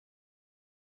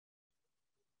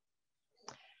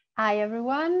Hi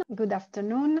everyone, good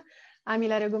afternoon. I'm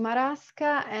Ilaria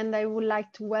Gomarasca and I would like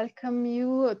to welcome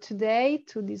you today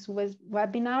to this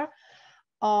webinar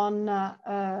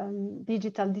on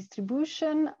digital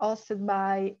distribution hosted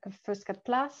by First Cut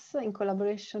Plus in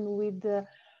collaboration with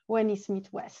When Is Meet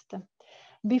West.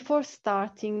 Before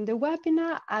starting the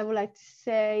webinar, I would like to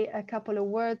say a couple of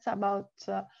words about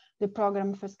the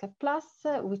program First Cut Plus,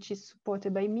 which is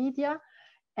supported by media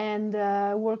and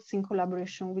works in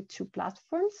collaboration with two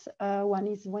platforms. One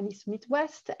is Meet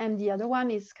West and the other one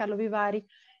is Carlo Vivari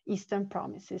Eastern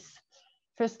Promises.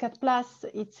 First Cut Plus,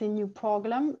 it's a new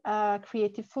program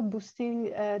created for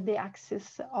boosting the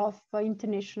access of to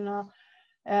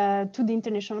the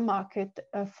international market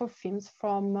for films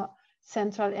from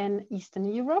Central and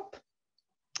Eastern Europe,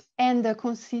 and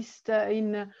consists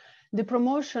in the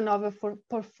promotion of a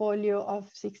portfolio of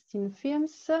 16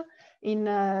 films in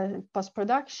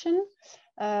post-production.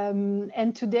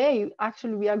 And today,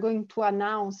 actually, we are going to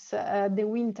announce the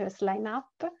winter's lineup,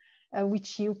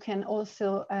 which you can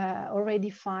also already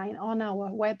find on our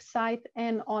website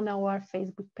and on our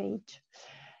Facebook page.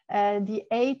 The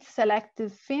 8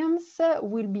 selected films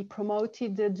will be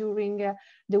promoted during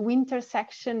the winter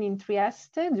section in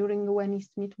Trieste during When Is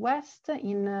Meet West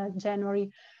in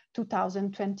January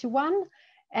 2021.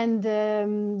 And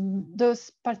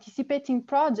those participating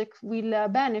projects will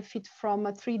benefit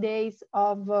from 3 days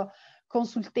of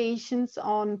consultations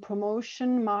on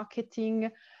promotion,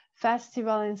 marketing,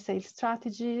 festival and sales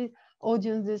strategy,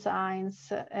 audience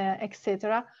designs,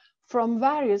 etc., from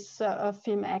various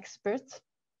film experts.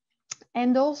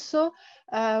 And also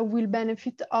will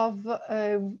benefit of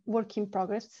a work in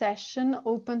progress session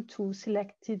open to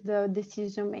selected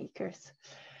decision makers.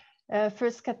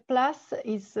 First Cut Plus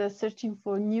is searching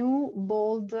for new,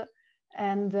 bold,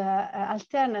 and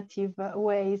alternative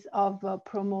ways of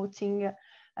promoting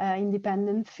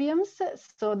independent films.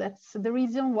 So that's the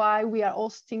reason why we are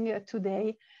hosting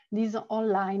today this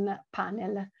online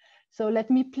panel. So let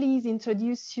me please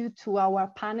introduce you to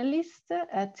our panelists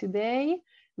today,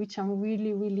 which I'm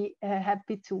really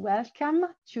happy to welcome.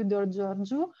 Tudor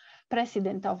Giurgiu,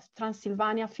 President of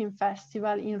Transilvania Film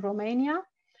Festival in Romania.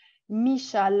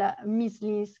 Michal,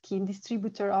 Myslinski,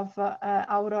 Distributor of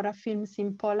Aurora Films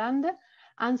in Poland.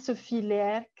 Anne-Sophie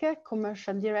Lehec,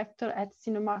 Commercial Director at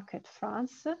Cinemarket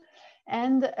France.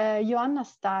 And Ioanna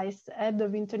Stais, Head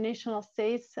of International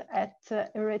Sales at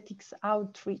Heretic's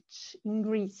Outreach in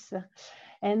Greece.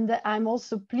 And I'm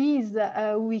also pleased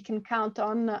we can count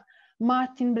on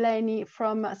Martin Blaney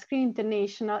from Screen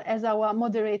International as our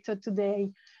moderator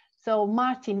today. So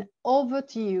Martin, over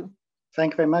to you.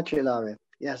 Thank you very much, Ilaria.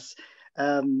 Yes,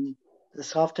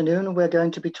 this afternoon we're going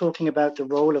to be talking about the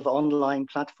role of online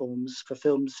platforms for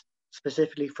films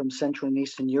specifically from Central and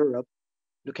Eastern Europe,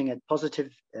 looking at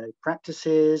positive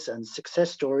practices and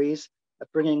success stories of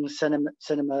bringing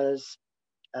cinemas,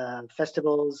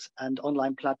 festivals and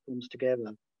online platforms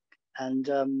together. And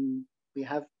we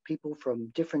have people from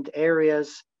different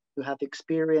areas who have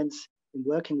experience in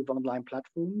working with online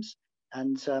platforms.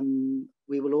 And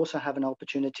we will also have an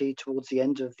opportunity towards the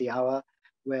end of the hour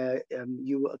where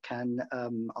you can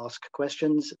ask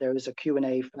questions. There is a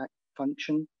Q&A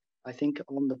function, I think,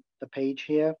 on the page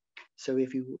here. So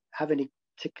if you have any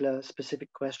particular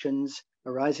specific questions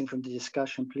arising from the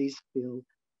discussion, please feel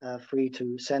free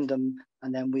to send them,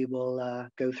 and then we will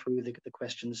go through the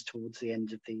questions towards the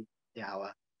end of the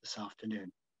hour this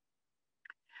afternoon.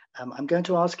 I'm going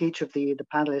to ask each of the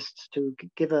panelists to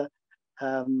give a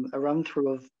run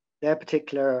through of their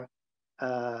particular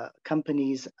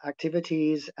company's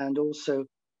activities and also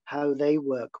how they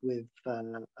work with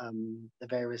the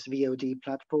various VOD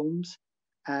platforms.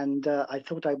 And I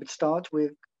thought I would start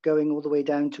with going all the way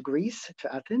down to Greece,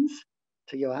 to Athens,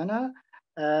 to Ioanna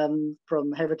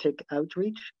from Heretic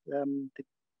Outreach,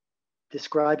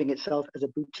 describing itself as a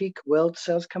boutique world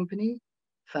sales company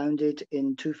founded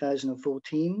in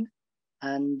 2014.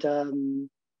 And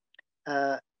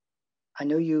I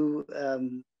know you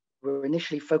were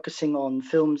initially focusing on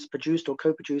films produced or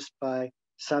co-produced by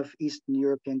Southeastern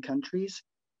European countries.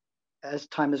 As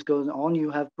time has gone on,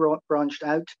 you have branched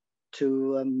out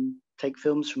to take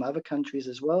films from other countries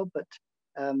as well, but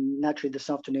naturally this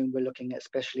afternoon we're looking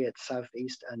especially at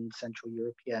Southeast and Central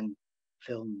European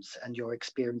films and your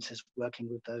experiences working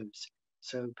with those.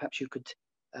 So perhaps you could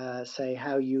say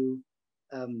how you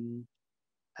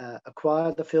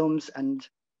acquire the films and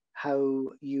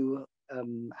how you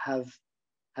have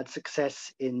had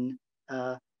success in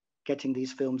getting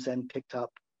these films then picked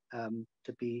up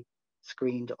to be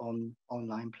screened on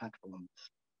online platforms.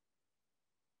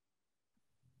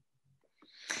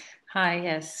 Hi,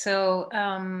 yes. So,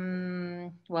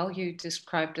 well, you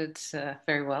described it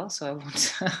very well, so I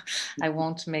won't, I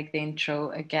won't make the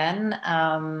intro again.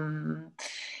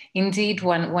 Indeed,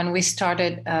 when we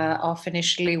started off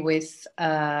initially with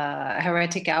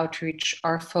Heretic outreach,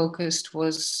 our focus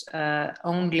was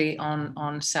only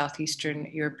on Southeastern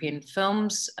European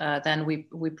films. Then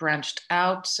we branched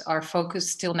out. Our focus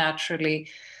still naturally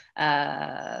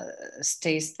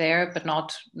stays there, but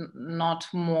not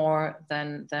more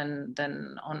than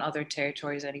on other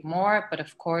territories anymore. But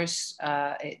of course,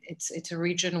 it's a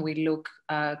region we look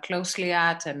closely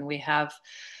at, and we have.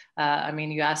 I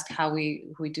mean, you asked how we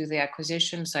do the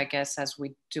acquisitions. I guess as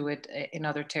we do it in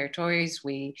other territories,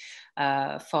 we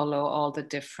follow all the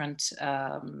different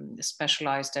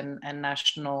specialized and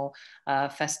national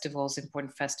festivals,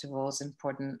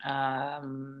 important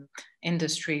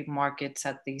industry markets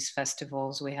at these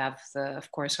festivals. We have, of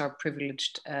course, our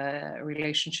privileged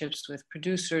relationships with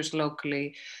producers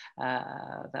locally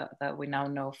that we now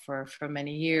know for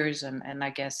many years, and I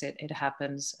guess it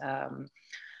happens.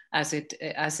 As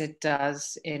it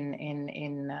does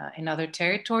in other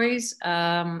territories.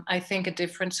 I think a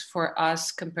difference for us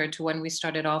compared to when we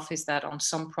started off is that on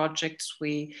some projects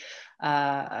we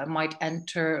might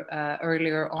enter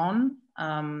earlier on.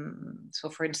 So,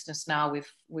 for instance, now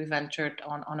we've entered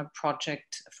on a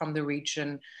project from the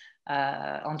region.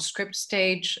 On script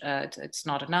stage, it's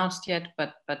not announced yet,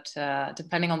 but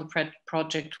depending on the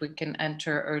project, we can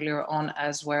enter earlier on,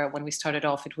 as when we started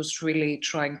off, it was really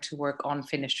trying to work on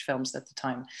finished films at the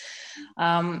time.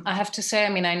 I have to say, I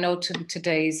mean, I know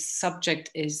today's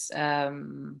subject is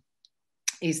on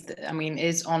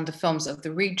the films of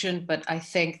the region, but I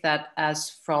think that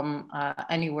as from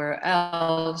anywhere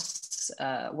else,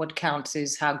 what counts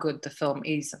is how good the film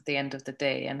is at the end of the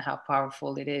day, and how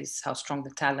powerful it is, how strong the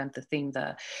talent, the theme,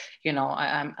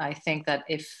 I think that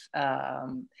if a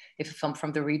film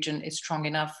from the region is strong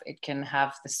enough, it can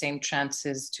have the same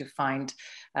chances to find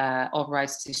all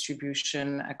rights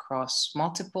distribution across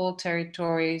multiple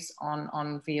territories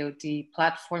on VOD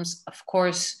platforms. Of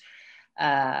course,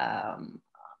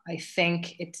 I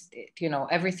think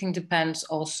everything depends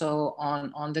also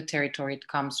on the territory it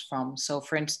comes from. So,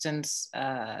 for instance,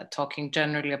 talking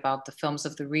generally about the films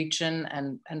of the region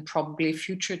and probably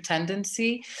future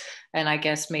tendency, and I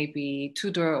guess maybe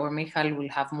Tudor or Michal will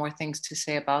have more things to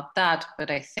say about that.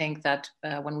 But I think that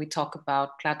when we talk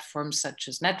about platforms such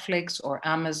as Netflix or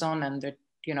Amazon and their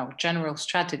general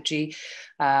strategy,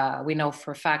 we know for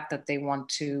a fact that they want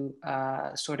to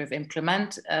sort of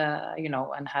implement,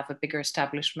 and have a bigger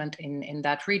establishment in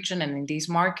that region and in these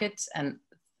markets. And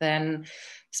then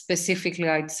specifically,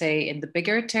 I'd say in the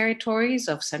bigger territories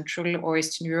of Central or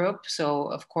Eastern Europe. So,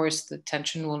 of course, the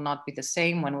tension will not be the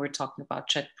same when we're talking about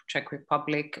Czech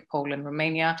Republic, Poland,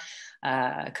 Romania,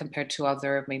 compared to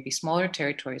other maybe smaller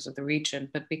territories of the region.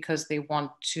 But because they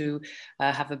want to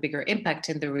have a bigger impact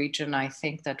in the region, I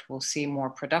think that we'll see more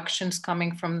productions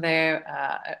coming from there.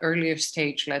 Earlier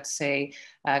stage, let's say,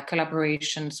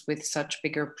 collaborations with such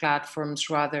bigger platforms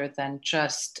rather than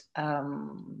just,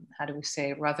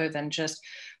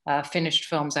 finished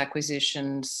films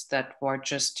acquisitions that were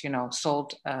just,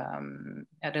 sold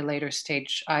at a later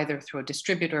stage, either through a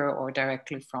distributor or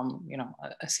directly from,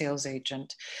 a sales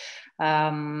agent.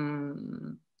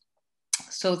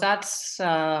 So that's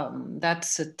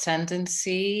a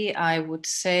tendency, I would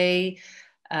say.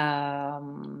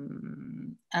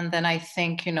 And then I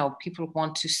think, people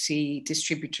want to see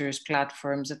distributors,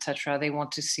 platforms, etc. They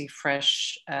want to see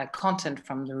fresh content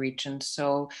from the region.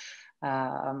 So,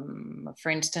 for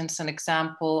instance, an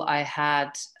example I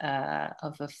had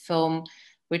of a film,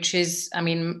 which is,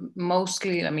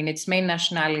 mostly, its main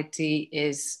nationality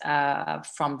is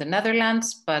from the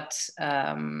Netherlands, but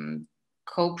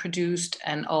co-produced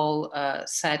and all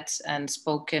set and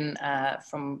spoken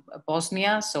from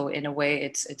Bosnia. So in a way,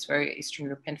 it's very Eastern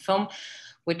European film,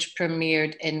 which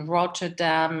premiered in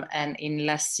Rotterdam and in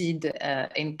La Cide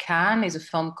in Cannes, is a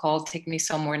film called Take Me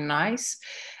Somewhere Nice,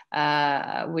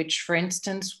 which, for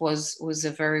instance, was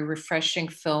a very refreshing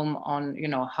film on,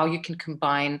 how you can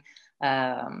combine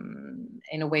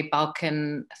in a way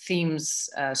Balkan themes,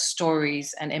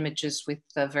 stories and images with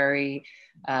a very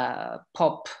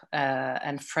pop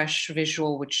and fresh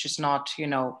visual, which is not,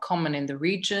 common in the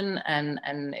region, and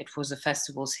it was a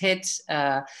festival's hit,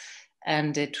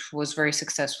 and it was very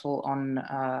successful on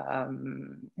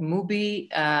Mubi.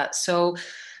 So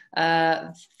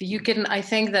I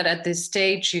think that at this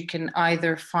stage you can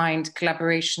either find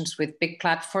collaborations with big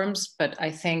platforms, but I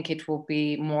think it will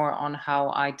be more on how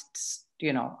I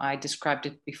described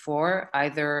it before,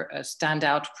 either a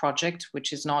standout project,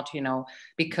 which is not,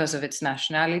 because of its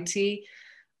nationality,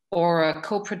 or a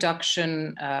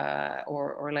co-production,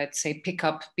 or let's say pick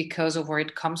up because of where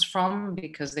it comes from,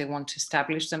 because they want to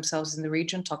establish themselves in the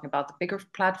region, talking about the bigger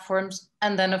platforms.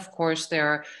 And then of course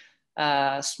there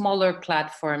are smaller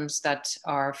platforms that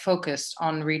are focused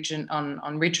on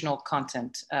regional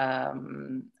content,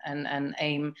 and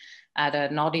aim at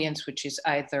an audience which is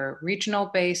either regional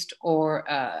based or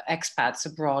expats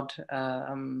abroad,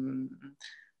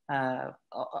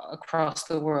 across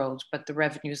the world, but the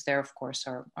revenues there, of course,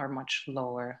 are much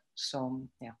lower. So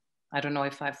yeah, I don't know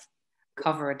if I've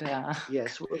covered.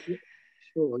 Yes,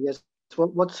 sure. Yes.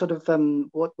 What sort of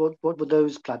what would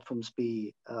those platforms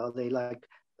be? Are they like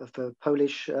for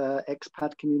Polish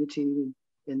expat community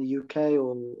in the UK,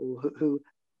 or who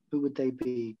would they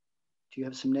be? Do you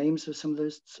have some names of some of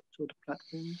those sort of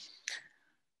platforms?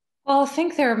 Well, I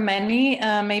think there are many.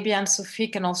 Maybe Anne-Sophie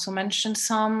can also mention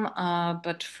some.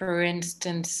 But for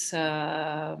instance,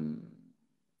 and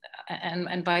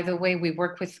by the way, we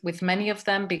work with many of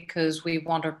them because we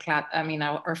want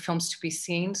our films to be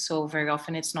seen. So very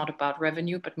often it's not about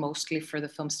revenue, but mostly for the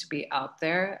films to be out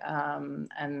there.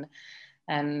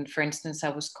 And for instance, I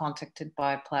was contacted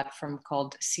by a platform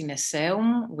called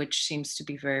Cineseum, which seems to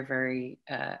be very, very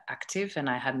active, and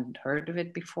I hadn't heard of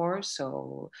it before.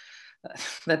 So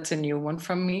that's a new one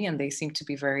from me, and they seem to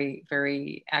be very,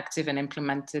 very active and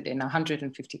implemented in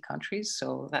 150 countries.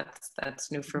 So that's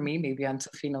new for me. Maybe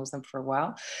Anne-Sophie knows them for a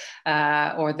while.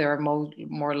 Or there are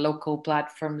more local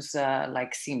platforms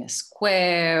like Cine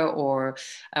Square, or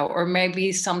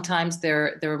maybe sometimes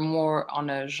they're more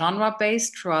on a genre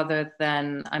based rather than.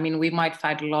 I mean, we might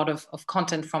find a lot of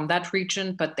content from that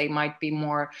region, but they might be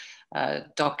more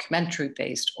documentary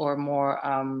based or more,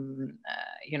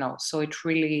 so it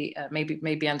really,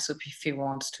 maybe Anne-Sophie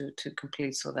wants to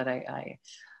complete so that I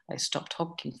stop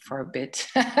talking for a bit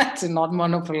to not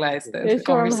monopolize the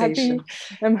conversation.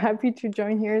 I'm happy to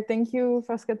join here. Thank you,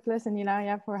 Foscat Plus and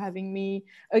Ilaria, for having me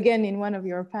again in one of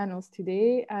your panels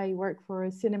today. I work for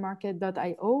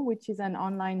Cinemarket.io, which is an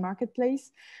online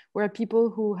marketplace where people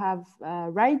who have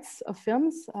rights of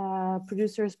films,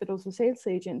 producers, but also sales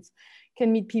agents,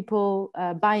 can meet people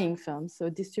buying films. So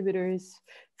distributors,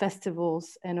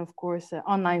 festivals, and of course,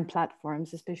 online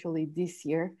platforms, especially this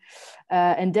year.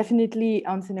 And definitely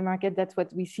on Cinemarket, that's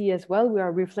what we see as well. We are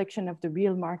a reflection of the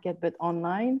real market, but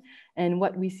online. And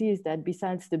what we see is that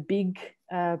besides the big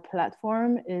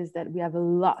platform is that we have a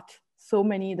lot, so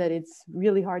many that it's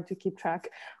really hard to keep track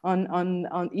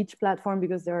on each platform,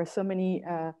 because there are so many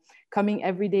coming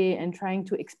every day and trying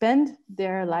to expand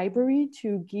their library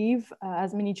to give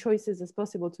as many choices as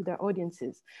possible to their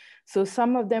audiences. So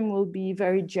some of them will be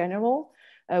very general.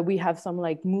 We have some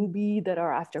like Mubi that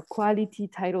are after quality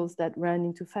titles that run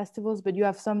into festivals, but you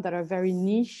have some that are very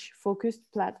niche focused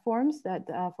platforms that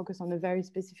focus on a very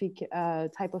specific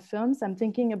type of films. I'm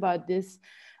thinking about this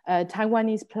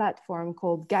Taiwanese platform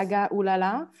called Gaga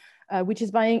Ulala, which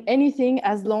is buying anything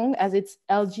as long as it's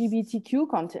LGBTQ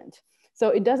content. So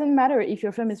it doesn't matter if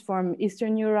your film is from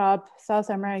Eastern Europe,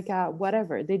 South America,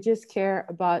 whatever. They just care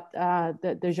about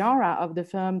the genre of the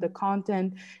film, the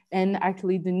content, and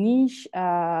actually the niche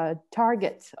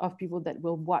target of people that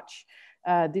will watch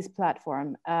this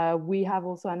platform. We have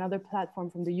also another platform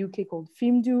from the UK called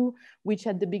Filmdo, which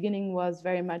at the beginning was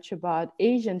very much about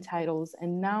Asian titles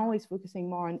and now is focusing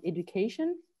more on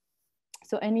education.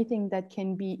 So anything that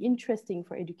can be interesting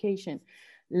for education.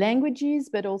 Languages,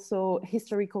 but also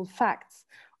historical facts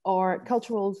or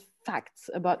cultural facts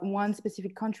about one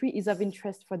specific country is of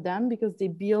interest for them, because they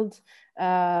build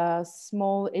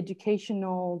small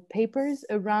educational papers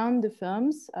around the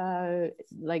films,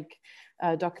 like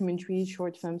documentaries,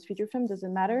 short films, feature films,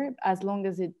 doesn't matter, as long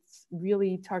as it's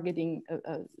really targeting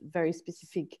a very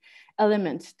specific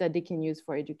element that they can use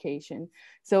for education.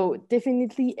 So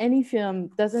definitely any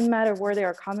film, doesn't matter where they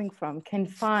are coming from, can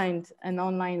find an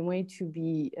online way to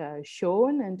be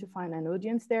shown and to find an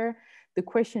audience there. The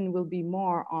question will be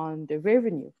more on the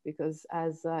revenue, because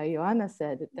as Ioanna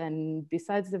said, then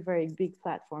besides the very big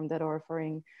platform that are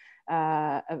offering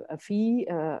a fee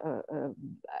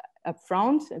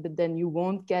upfront, but then you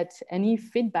won't get any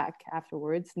feedback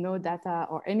afterwards, no data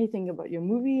or anything about your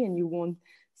movie, and you won't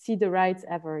see the rights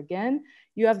ever again.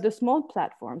 You have the small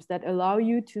platforms that allow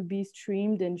you to be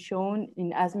streamed and shown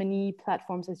in as many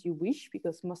platforms as you wish,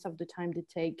 because most of the time they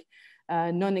take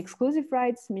non-exclusive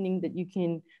rights, meaning that you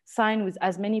can sign with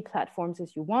as many platforms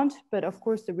as you want. But of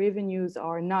course, the revenues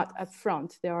are not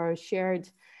upfront. They are shared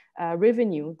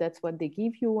revenue. That's what they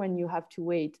give you, and you have to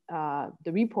wait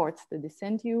the reports that they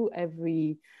send you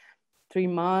every 3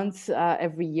 months,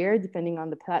 every year, depending on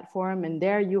the platform. And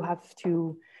there you have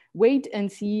to wait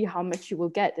and see how much you will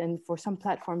get. And for some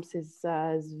platforms, it's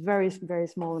very, very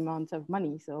small amount of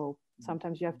money. So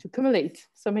sometimes you have to accumulate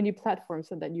so many platforms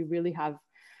so that you really have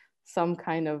some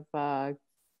kind of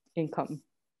income.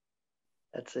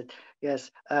 That's it. Yes.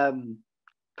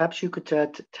 Perhaps you could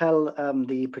tell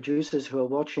the producers who are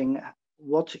watching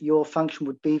what your function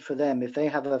would be for them if they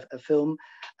have a film,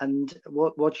 and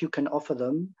what you can offer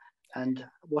them and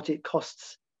what it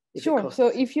costs. Sure. So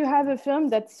if you have a film,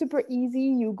 that's super easy.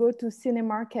 You go to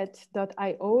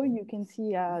cinemarket.io. You can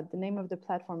see the name of the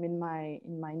platform in my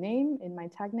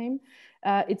tag name.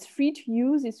 It's free to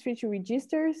use. It's free to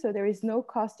register. So there is no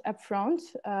cost upfront.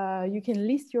 You can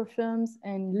list your films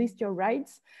and list your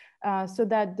rights. So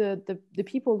that the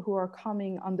people who are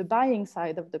coming on the buying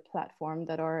side of the platform,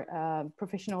 that are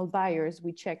professional buyers,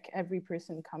 we check every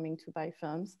person coming to buy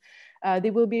films,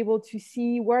 they will be able to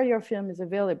see where your film is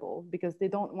available, because they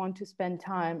don't want to spend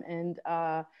time and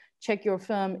check your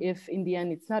film if in the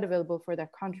end it's not available for their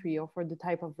country or for the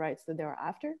type of rights that they're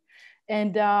after.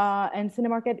 And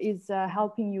Cinemarket is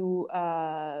helping you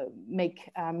make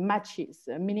matches,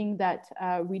 meaning that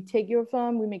we take your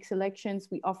film, we make selections,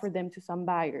 we offer them to some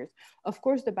buyers. Of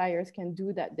course, the buyers can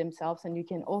do that themselves, and you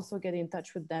can also get in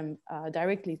touch with them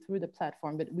directly through the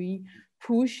platform. But we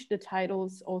push the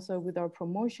titles also with our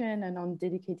promotion and on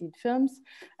dedicated films,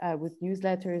 with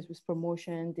newsletters, with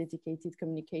promotion, dedicated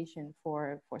communication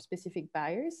for specific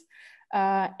buyers.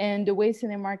 And the way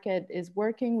Cinemarket is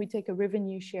working, we take a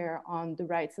revenue share on the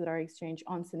rights that are exchanged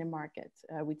on Cinemarket.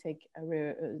 We take a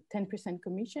 10%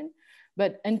 commission,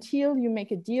 but until you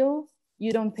make a deal,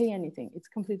 you don't pay anything. It's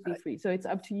completely free. So it's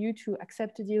up to you to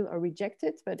accept a deal or reject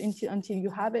it, but until you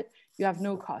have it, you have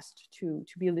no cost to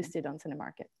be listed on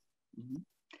Cinemarket. Mm-hmm.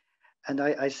 And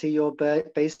I see you're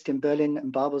based in Berlin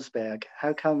and Babelsberg.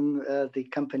 How come the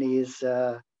company is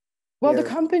well, here? the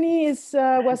company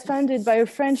was founded by a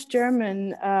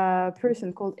French-German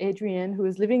person called Adrian, who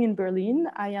is living in Berlin.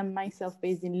 I am myself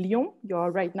based in Lyon.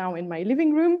 You're right now in my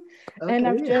living room. Okay. And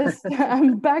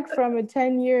I'm back from a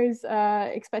 10 years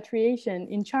expatriation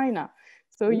in China.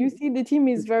 So you see, the team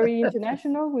is very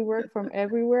international. We work from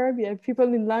everywhere. We have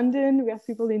people in London, we have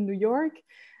people in New York,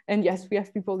 and yes, we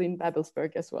have people in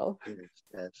Babelsberg as well.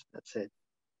 Yes, that's it.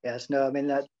 Yes, no, I mean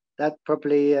that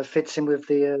probably fits in with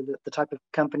the type of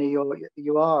company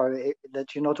you are,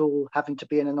 that you're not all having to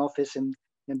be in an office in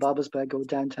Babelsberg or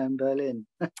downtown Berlin.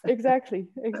 Exactly.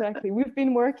 We've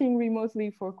been working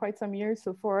remotely for quite some years,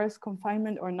 so for us,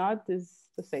 confinement or not is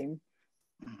the same.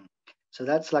 So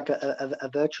that's like a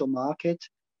virtual market.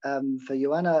 For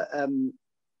Ioanna,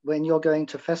 when you're going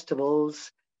to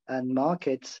festivals and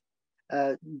markets,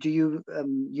 do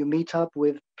you meet up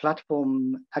with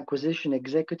platform acquisition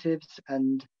executives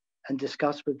and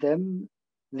discuss with them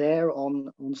there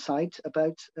on site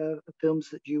about films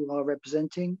that you are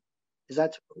representing? Is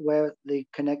that where the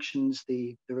connections,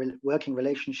 the working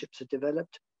relationships are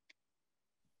developed?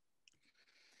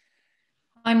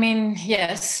 I mean,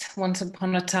 yes, once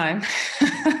upon a time,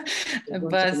 but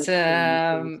once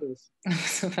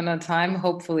upon a time,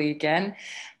 hopefully again.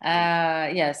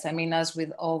 Yes, I mean, as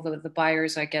with all the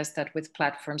buyers, I guess that with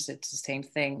platforms, it's the same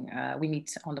thing. We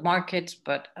meet on the market,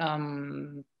 but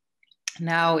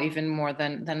now even more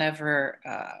than ever,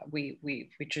 we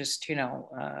just,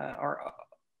 are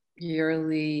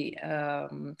yearly,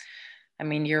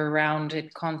 year-round in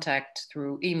contact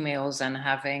through emails and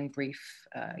having brief,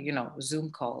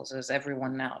 Zoom calls, as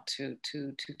everyone now, to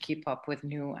keep up with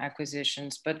new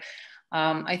acquisitions. But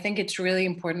I think it's really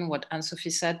important what Anne-Sophie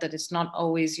said, that it's not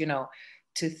always,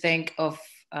 to think of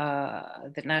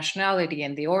the nationality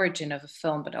and the origin of a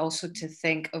film, but also to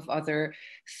think of other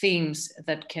themes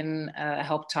that can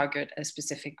help target a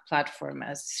specific platform.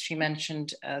 As she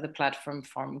mentioned, the platform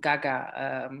from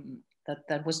Gaga,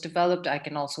 that was developed. I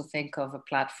can also think of a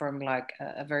platform like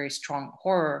a very strong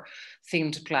horror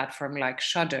themed platform like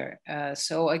Shudder.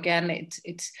 So again,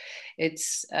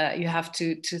 it's you have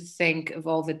to think of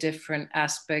all the different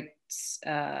aspects,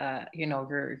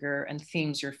 your and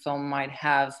themes your film might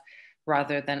have,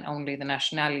 rather than only the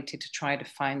nationality, to try to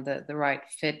find the right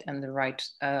fit and the right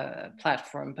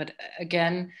platform. But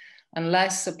again,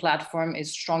 unless a platform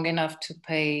is strong enough to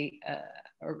pay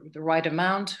the right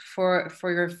amount for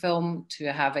your film,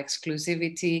 to have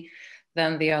exclusivity,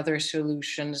 then the other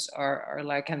solutions are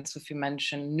like Anne-Sophie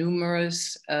mentioned,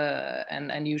 numerous,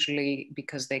 and usually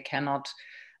because they cannot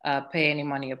pay any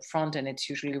money up front, and it's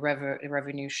usually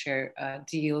revenue share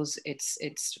deals.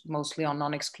 It's mostly on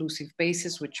non-exclusive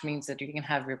basis, which means that you can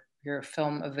have your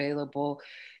film available,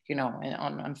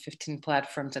 on 15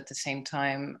 platforms at the same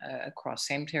time across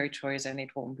same territories, and it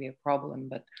won't be a problem.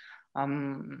 But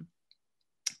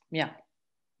yeah.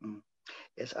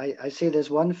 Yes, I see there's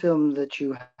one film that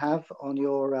you have on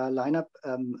your lineup,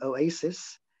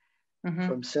 Oasis,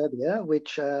 from Serbia,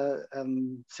 which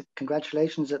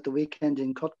congratulations at the weekend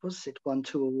in Cottbus. It won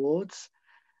 2 awards,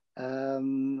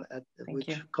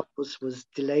 which Cottbus was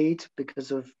delayed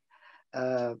because of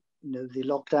the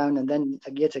lockdown, and then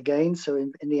yet again. So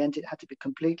in the end, it had to be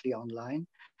completely online.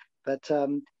 But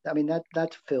I mean,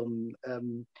 that film,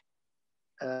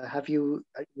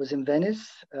 was in Venice,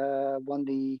 won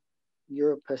the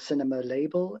Europe Cinema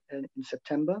label in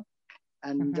September,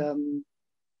 and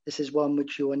this is one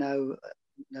which you are now,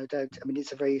 no doubt, I mean,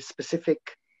 it's a very specific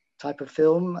type of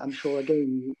film. I'm sure,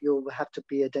 again, you'll have to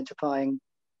be identifying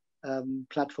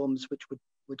platforms which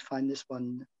would find this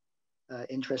one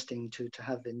interesting to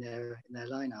have in their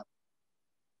lineup.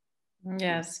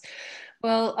 Yes.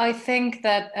 Well, I think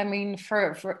that, I mean,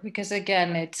 because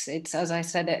again, it's as I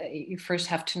said, you first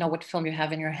have to know what film you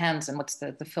have in your hands and what's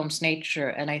the film's nature.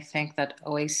 And I think that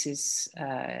Oasis,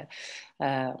 again,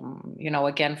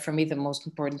 for me, the most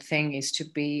important thing is to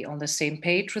be on the same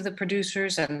page with the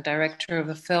producers and director of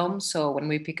a film. So when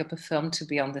we pick up a film, to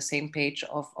be on the same page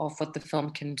of what the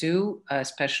film can do,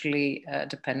 especially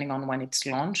depending on when it's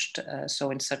launched.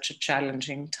 So in such a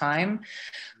challenging time,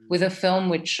 with a film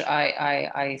which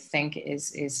I think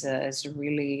is a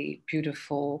really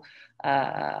beautiful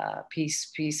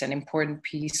piece, an important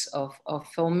piece of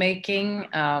filmmaking.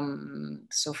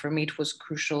 So for me, it was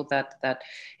crucial that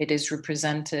it is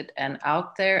represented and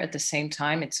out there. At the same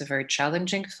time, it's a very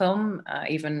challenging film.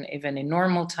 Even in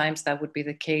normal times, that would be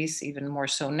the case, even more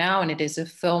so now. And it is a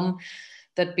film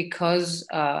that, because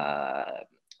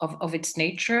of its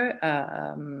nature,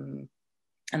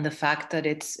 and the fact that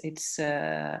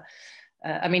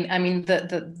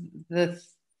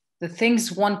the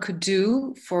things one could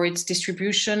do for its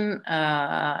distribution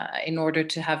in order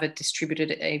to have it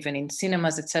distributed even in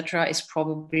cinemas, etc., is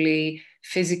probably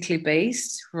physically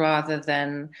based rather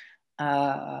than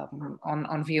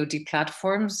on VOD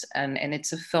platforms. And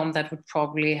it's a film that would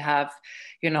probably have,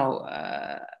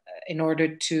 in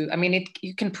order to, I mean,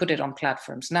 you can put it on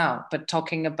platforms now, but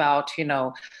talking about,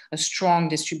 a strong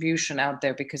distribution out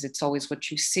there, because it's always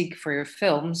what you seek for your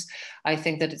films, I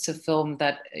think that it's a film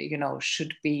that,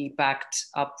 should be backed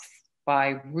up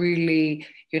by really,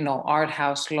 art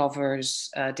house lovers,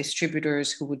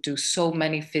 distributors who would do so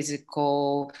many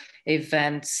physical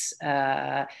events,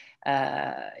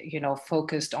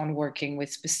 focused on working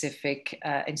with specific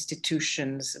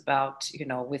institutions about,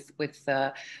 with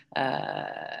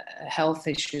health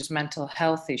issues, mental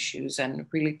health issues, and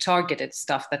really targeted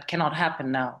stuff that cannot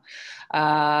happen now.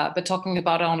 But talking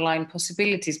about online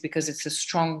possibilities, because it's a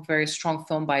very strong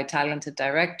film by a talented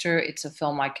director, it's a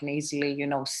film I can easily,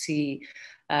 see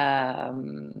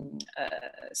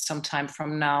sometime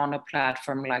from now on a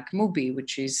platform like Mubi,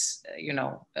 which is,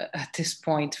 at this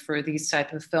point for these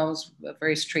type of films, a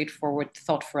very straightforward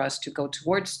thought for us to go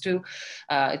towards to.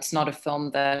 It's not a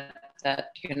film that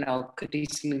could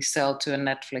easily sell to a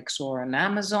Netflix or an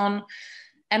Amazon.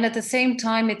 And at the same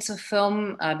time, it's a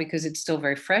film, because it's still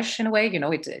very fresh in a way,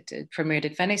 it premiered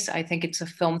at Venice. I think it's a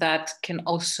film that can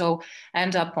also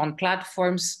end up on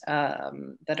platforms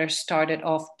that are started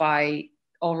off by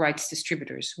all rights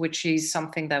distributors, which is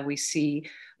something that we see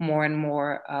more and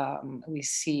more. We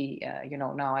see,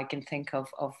 now I can think of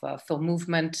Film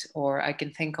Movement, or I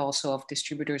can think also of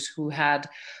distributors who had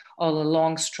all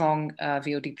along strong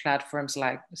VOD platforms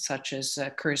such as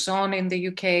Curzon in the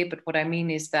UK. But what I mean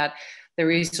is that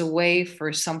there is a way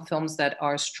for some films that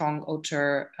are strong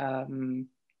auteur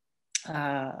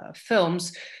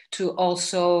films to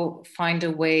also find a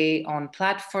way on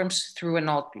platforms through an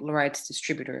all rights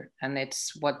distributor. And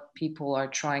it's what people are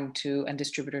trying to, and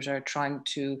distributors are trying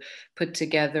to put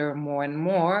together more and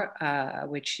more,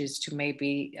 which is to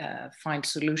maybe find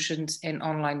solutions in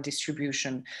online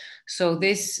distribution. So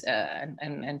this,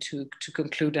 and to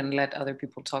conclude and let other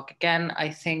people talk again,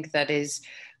 I think that is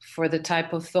for the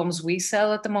type of films we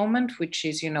sell at the moment, which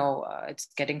is, it's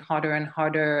getting harder and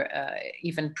harder.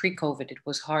 Even pre-COVID, it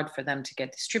was hard for them to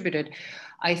get distributed.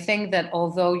 I think that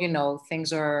although,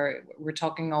 we're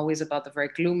talking always about the very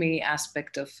gloomy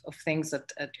aspect of things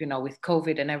that, with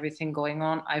COVID and everything going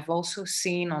on, I've also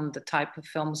seen on the type of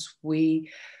films we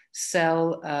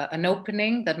sell an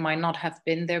opening that might not have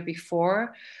been there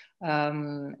before.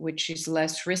 Which is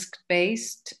less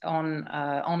risk-based on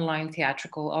online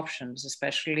theatrical options,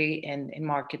 especially in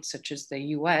markets such as the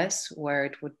US, where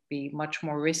it would be much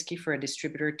more risky for a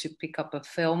distributor to pick up a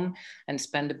film and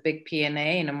spend a big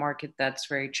P&A in a market that's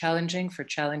very challenging for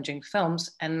challenging films.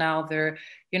 And now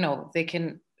they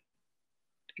can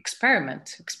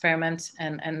experiment,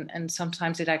 and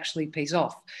sometimes it actually pays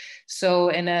off. So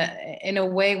in a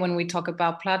way, when we talk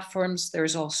about platforms,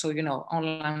 there's also, you know,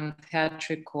 online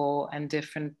theatrical and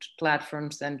different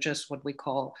platforms than just what we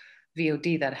call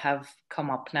VOD that have come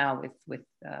up now with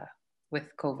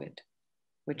COVID,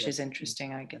 which is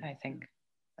interesting, I think.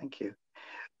 Thank you.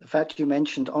 The fact you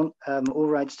mentioned on all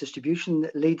rights distribution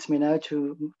leads me now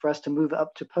for us to move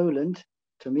up to Poland,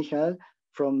 to Michal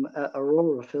from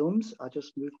Aurora Films. I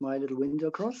just moved my little window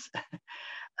across.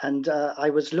 And I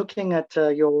was looking at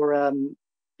your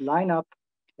lineup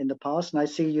in the past, and I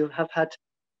see you have had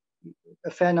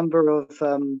a fair number of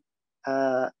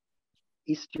Central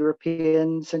East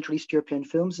European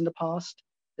films in the past.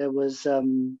 There was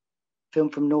film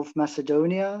from North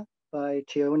Macedonia by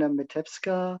Tiona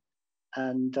Mitevska,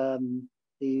 and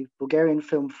the Bulgarian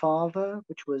film Father,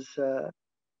 which was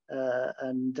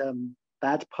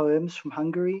Bad Poems from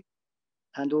Hungary,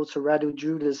 and also Radu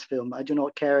Juda's film, I Do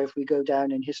Not Care If We Go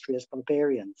Down in History as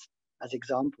Barbarians, as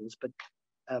examples. But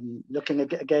looking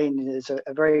again, there's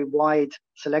a very wide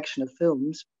selection of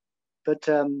films. But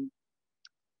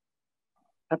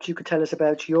perhaps you could tell us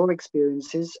about your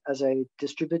experiences as a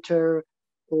distributor,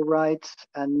 all right,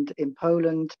 and in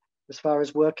Poland, as far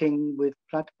as working with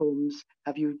platforms.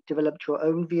 Have you developed your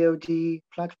own VOD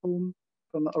platform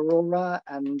from Aurora?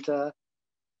 And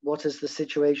what has the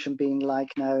situation been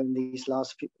like now in these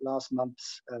last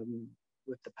months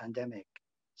with the pandemic?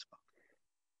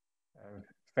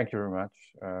 Thank you very much.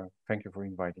 Thank you for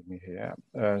inviting me here.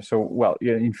 Well,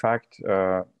 yeah, in fact,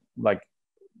 like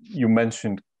you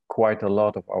mentioned, quite a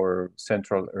lot of our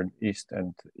Central and East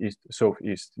and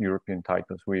Southeast European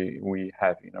titles we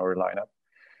have in our lineup.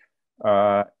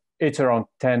 It's around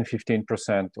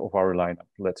 10-15% of our lineup,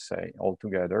 let's say,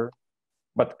 altogether.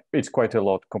 But it's quite a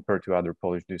lot compared to other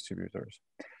Polish distributors.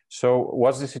 So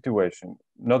what's the situation?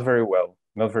 Not very well,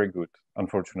 not very good,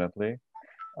 unfortunately.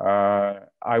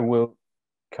 I will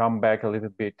come back a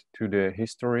little bit to the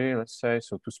history, let's say,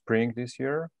 so to spring this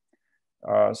year.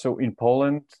 So in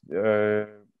Poland,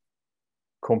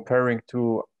 comparing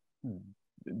to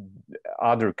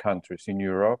other countries in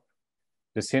Europe,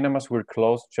 the cinemas were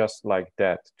closed just like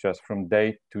that, just from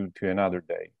day to another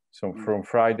day. So from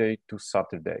Friday to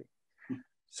Saturday.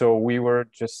 So we were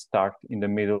just stuck in the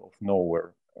middle of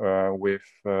nowhere with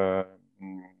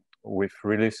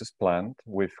releases planned,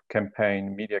 with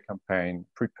media campaign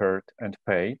prepared and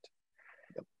paid.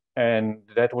 And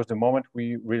that was the moment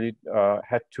we really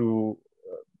had to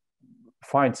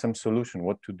find some solution,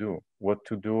 what to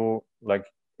do like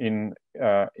in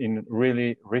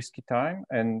really risky time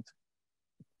and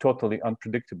totally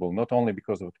unpredictable, not only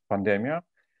because of the pandemic,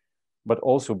 but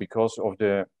also because of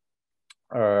the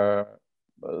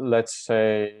let's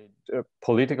say,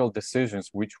 political decisions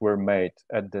which were made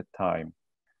at that time.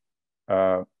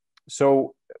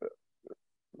 So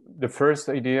the first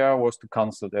idea was to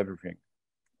cancel everything,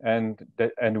 and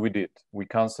we did. We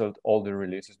canceled all the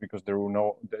releases because there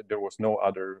was no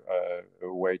other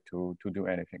way to do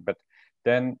anything. But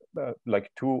then,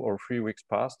 like 2 or 3 weeks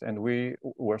passed, and we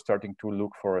were starting to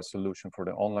look for a solution, for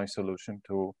the online solution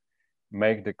to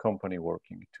make the company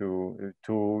working, to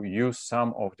use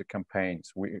some of the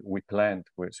campaigns we planned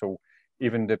with. So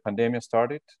even the pandemic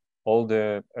started, all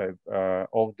the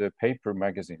paper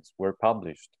magazines were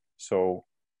published. So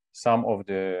some of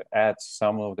the ads,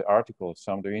 some of the articles,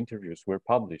 some of the interviews were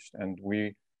published, and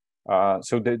we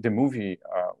so the movie,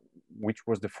 which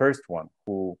was the first one,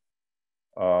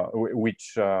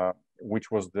 which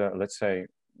was the, let's say,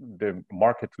 the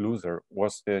market loser,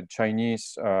 was the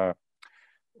Chinese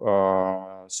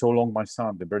So Long My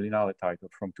Son, the Berlinale title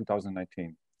from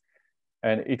 2019,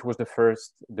 and it was the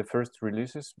first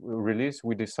release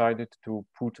we decided to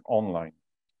put online,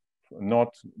 not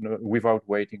without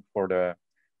waiting for the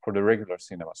regular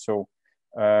cinema. So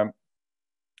and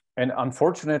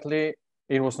unfortunately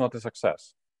it was not a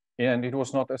success, and it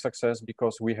was not a success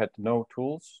because we had no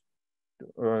tools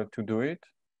to do it,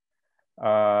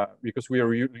 because we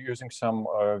are using some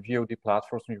VOD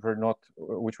platforms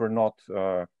which were not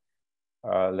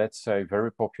let's say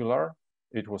very popular.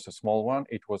 It was a small one.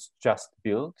 It was just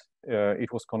built.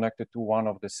 It was connected to one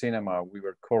of the cinema we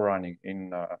were co-running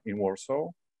in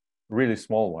Warsaw, really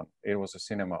small one. It was a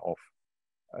cinema of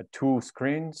 2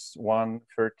 screens, one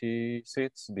 30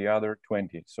 seats, the other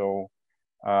 20. So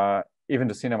even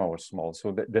the cinema was small.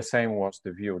 So the same was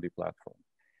the VOD platform.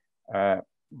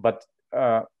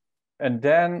 And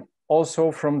then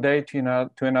also from day to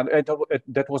another,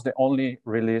 that was the only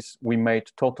release we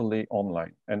made totally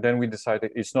online. And then we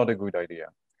decided it's not a good idea,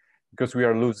 because we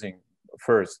are losing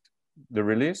first the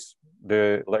release,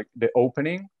 the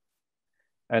opening,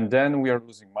 And then we are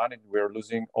losing money. We are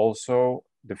losing also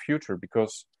the future,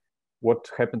 because what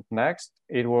happened next,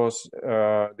 it was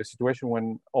the situation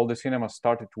when all the cinemas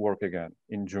started to work again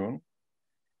in June.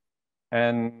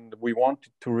 And we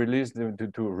wanted to release to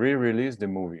re-release the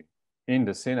movie in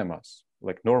the cinemas,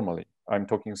 like normally. I'm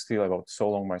talking still about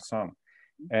So Long My Son.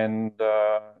 And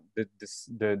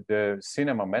the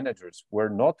cinema managers were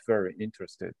not very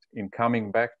interested in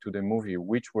coming back to the movie,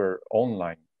 which were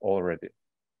online already,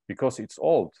 because it's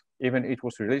old. Even it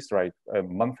was released a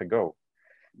month ago.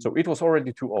 So it was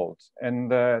already too old.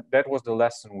 And that was the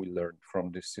lesson we learned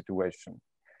from this situation.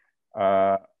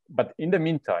 But in the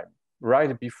meantime,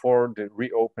 right before the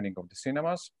reopening of the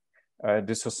cinemas,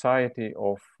 the Society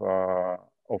of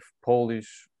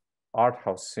Polish Art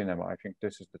House Cinema, I think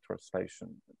this is the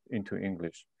translation into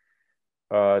English,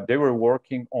 they were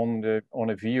working on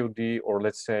a VOD, or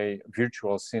let's say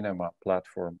virtual cinema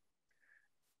platform.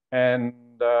 And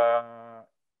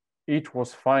it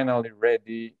was finally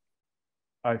ready.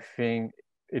 I think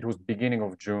it was beginning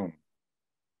of June.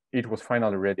 It was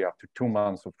finally ready after 2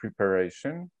 months of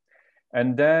preparation.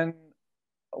 And then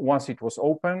once it was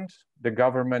opened, the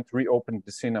government reopened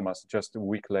the cinemas just a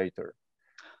week later.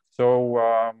 So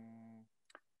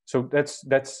so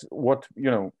that's what,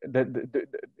 you know,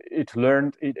 it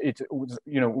learned,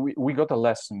 you know, we got a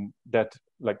lesson that,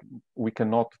 like, we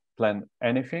cannot plan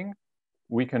anything,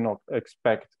 we cannot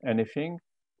expect anything.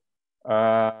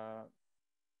 But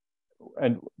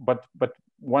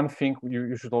one thing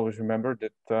you should always remember,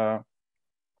 that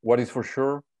what is for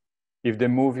sure, if the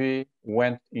movie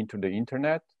went into the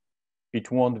internet,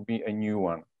 it won't be a new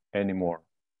one anymore.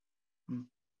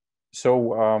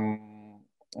 So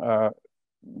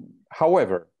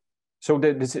however, so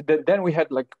then we had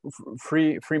like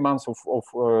three months of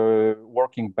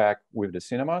working back with the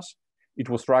cinemas. It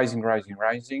was rising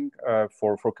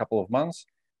for a couple of months,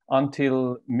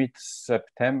 until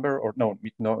mid-September, or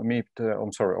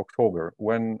October,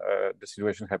 when the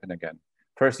situation happened again.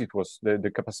 First, it was the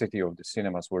capacity of the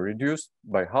cinemas were reduced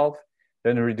by half,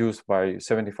 then reduced by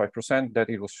 75%.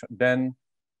 Then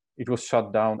it was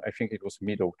shut down. I think it was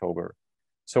mid-October.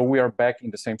 So we are back in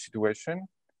the same situation.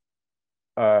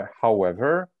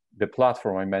 However, the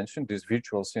platform I mentioned, this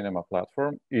virtual cinema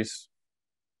platform, is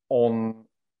on,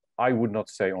 I would not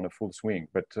say on a full swing,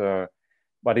 but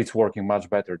it's working much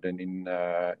better than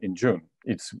in June.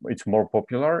 It's more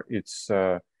popular. It's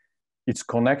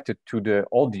connected to the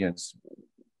audience.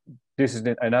 This is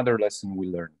another lesson we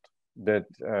learned, that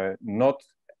not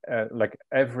like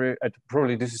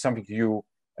probably this is something you,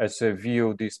 as a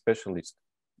VOD specialist,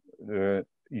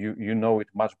 you know it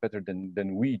much better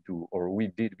than we do, or we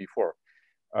did before,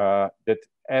 that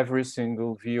every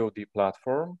single VOD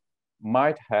platform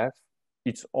might have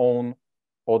its own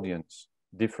audience,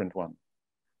 different one.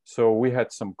 So we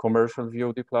had some commercial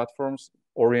VOD platforms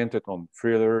oriented on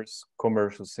thrillers,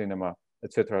 commercial cinema,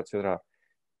 etc., etc.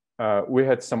 We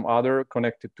had some other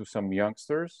connected to some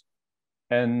youngsters,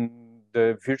 and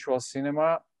the virtual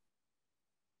cinema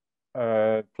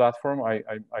platform I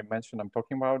mentioned, I'm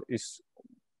talking about, is,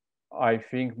 I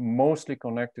think, mostly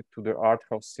connected to the art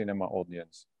house cinema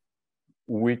audience,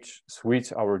 which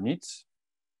suits our needs.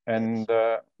 And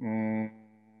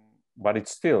but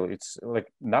it's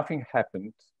like nothing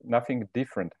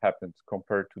different happened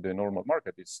compared to the normal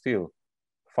market. It's still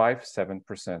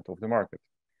 5-7% of the market,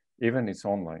 even it's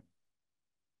online.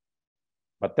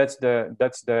 But that's the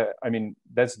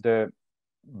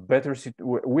better.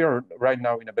 We are right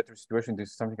now in a better situation. This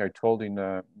is something I told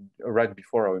right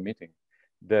before our meeting,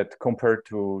 that compared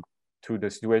to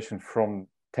the situation from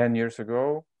 10 years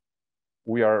ago,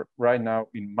 we are right now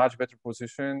in much better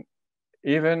position.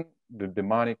 Even the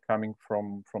money coming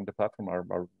from the platform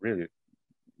are really,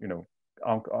 you know,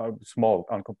 small,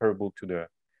 uncomparable to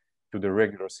the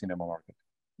regular cinema market.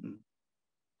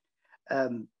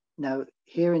 Now,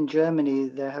 here in Germany,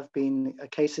 there have been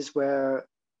cases where,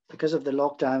 because of the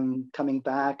lockdown coming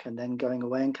back and then going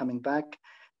away and coming back,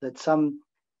 that some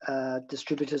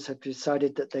distributors have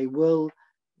decided that they will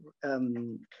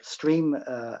stream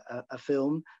a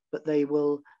film, but they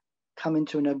will come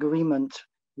into an agreement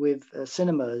with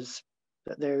cinemas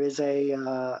that there is a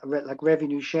like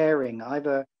revenue sharing,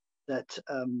 either that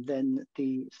then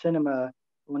the cinema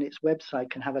on its website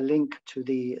can have a link to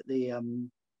the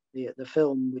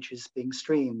film which is being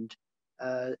streamed.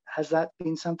 Has that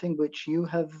been something which you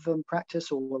have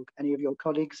practiced, or any of your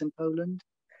colleagues in Poland?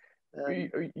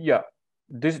 Yeah,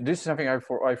 this is something I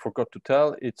forgot to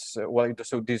tell. It's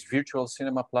so this virtual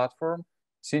cinema platform,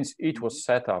 since it was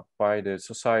set up by the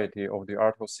Society of the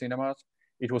Art House Cinemas,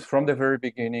 it was from the very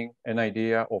beginning an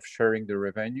idea of sharing the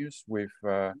revenues with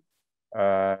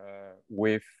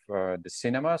with the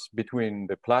cinemas between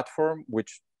the platform,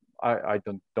 which I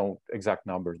don't know exact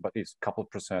numbers, but it's a couple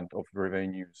 % of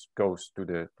revenues goes to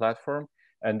the platform.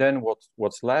 And then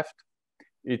what's left,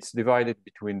 it's divided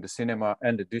between the cinema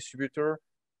and the distributor.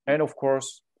 And of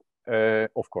course,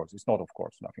 it's not of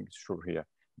course, nothing is sure here,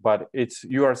 but it's,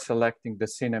 you are selecting the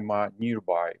cinema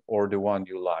nearby, or the one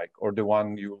you like, or the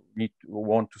one you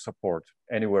want to support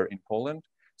anywhere in Poland.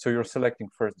 So you're selecting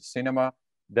first the cinema,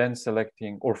 then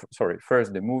selecting,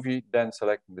 first the movie, then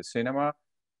selecting the cinema.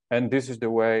 And this is the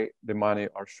way the money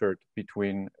are shared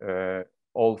between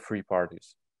all three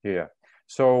parties here.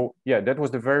 So yeah, that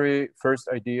was the very first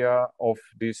idea of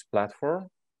this platform.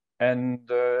 And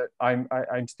I'm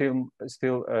still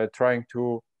trying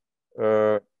to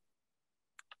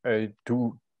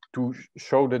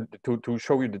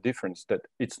show you the difference, that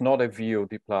it's not a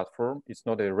VOD platform, it's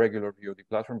not a regular VOD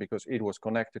platform, because it was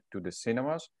connected to the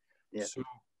cinemas. Yeah. So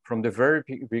from the very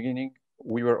beginning,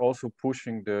 we were also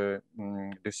pushing the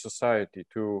society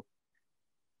to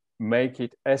make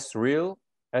it as real,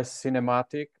 as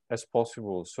cinematic as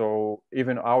possible. So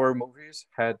even our movies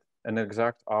had an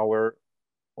exact hour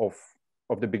of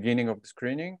the beginning of the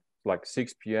screening, like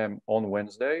 6 p.m. on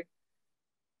Wednesday,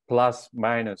 plus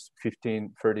minus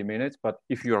 15-30 minutes. But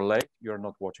if you're late, you're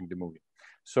not watching the movie.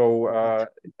 So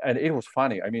and it was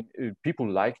funny. I mean, people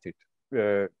liked it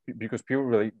because people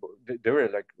really, they were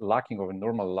like lacking of a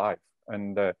normal life,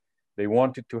 and they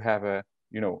wanted to have a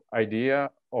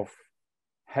idea of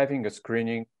having a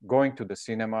screening, going to the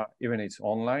cinema, even it's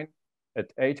online,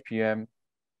 at 8 p.m.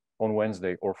 on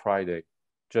Wednesday or Friday,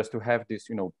 just to have this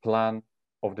plan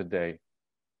of the day.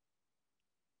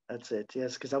 That's it,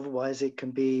 yes, because otherwise it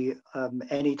can be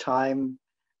anytime,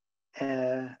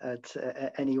 at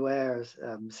anywhere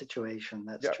situation.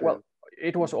 That's true. Well,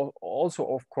 it was also,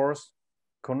 of course,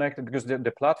 connected, because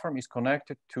the platform is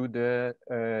connected to the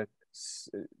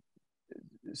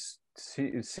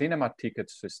cinema ticket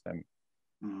system.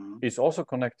 Mm-hmm. It's also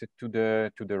connected to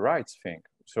the rights thing.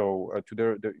 So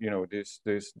to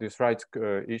this rights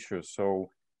issues. So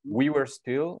we were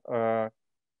still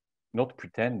not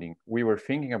pretending. We were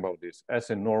thinking about this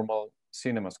as a normal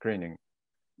cinema screening.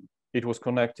 It was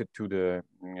connected to the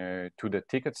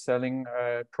ticket selling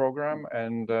program,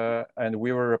 and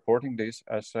we were reporting this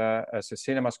as a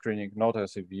cinema screening, not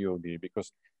as a VOD,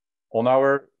 because in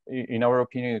our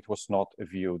opinion, it was not a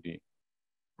VOD.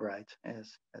 Right.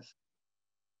 Yes. Yes.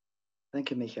 Thank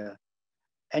you, Michal.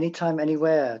 Anytime,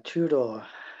 anywhere, Tudor.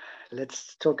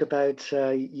 Let's talk about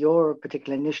your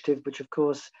particular initiative, which, of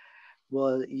course,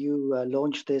 well, you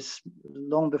launched this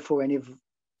long before any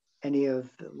of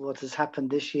what has happened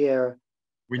this year.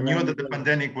 We knew that the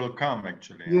pandemic will come,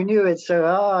 actually. You knew it,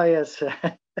 so yes.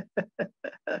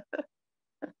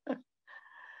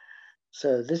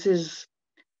 So this is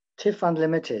TIFF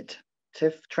Unlimited,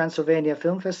 TIFF Transylvania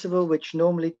Film Festival, which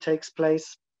normally takes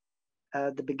place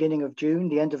at the beginning of June,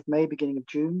 the end of May, beginning of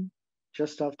June,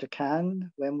 just after Cannes,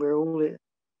 when we're all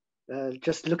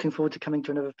just looking forward to coming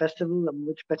to another festival, and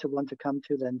which better one to come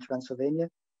to than Transylvania.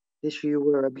 This year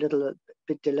we were a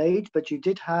bit delayed, but you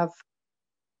did have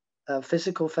a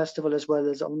physical festival as well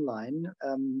as online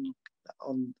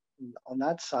on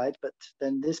that side. But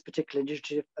then this particular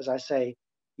initiative, as I say,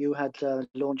 you had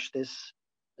launched this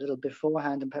a little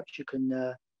beforehand, and perhaps you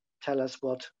can tell us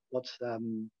what was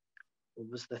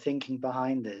the thinking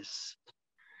behind this.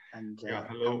 And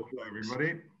hello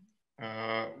everybody.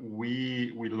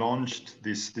 We launched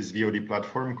this VOD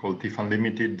platform called TIFF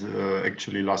Unlimited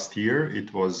actually last year.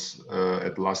 It was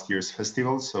at last year's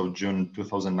festival, so June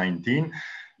 2019,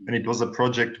 and it was a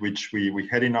project which we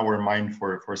had in our mind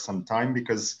for some time,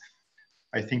 because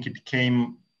I think it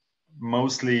came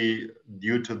mostly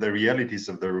due to the realities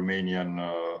of the Romanian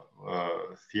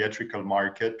theatrical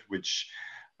market, which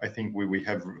I think we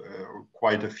have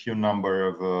quite a few number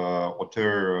of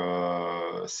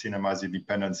auteur cinemas,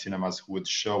 independent cinemas, who would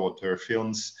show auteur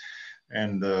films.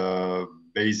 And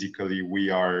basically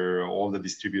all the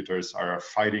distributors are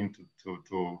fighting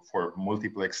for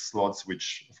multiplex slots,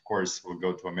 which of course will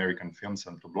go to American films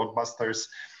and to blockbusters.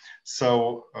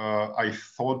 So I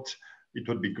thought it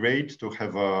would be great to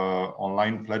have an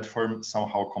online platform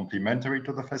somehow complementary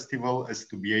to the festival, as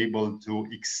to be able to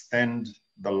extend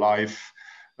the life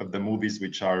of the movies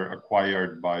which are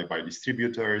acquired by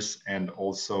distributors, and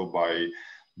also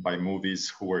by movies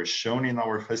who were shown in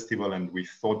our festival. And we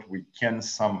thought we can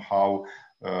somehow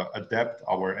adapt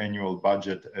our annual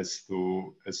budget as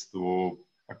to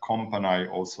accompany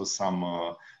also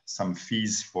some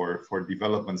fees for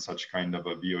development such kind of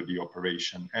a VOD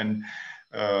operation. And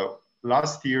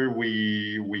last year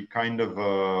we kind of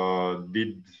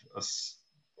did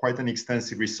quite an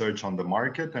extensive research on the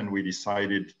market, and we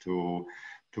decided to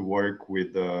work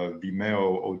with Vimeo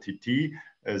OTT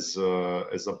as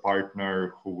a partner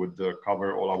who would cover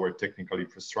all our technical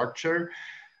infrastructure.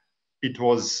 It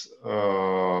was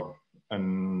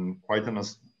quite an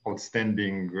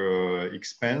outstanding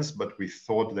expense, but we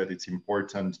thought that it's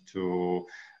important to,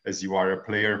 as you are a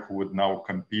player who would now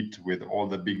compete with all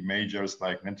the big majors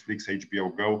like Netflix, HBO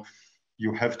Go,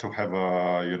 you have to have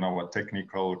a, you know, a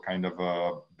technical kind of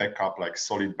a backup, like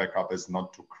solid backup, as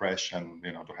not to crash and,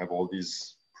 you know, to have all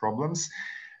these problems.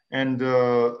 And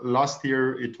last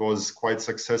year it was quite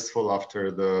successful.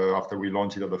 After we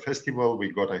launched it at the festival, we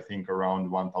got, I think, around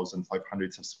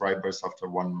 1,500 subscribers after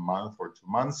 1 month or 2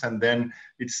 months, and then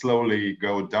it slowly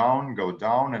go down,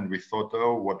 and we thought,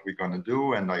 oh, what we're gonna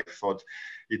do? And I thought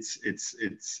it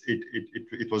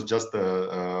was just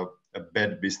a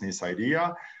bad business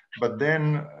idea. But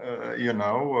then, you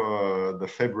know, the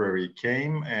February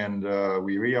came, and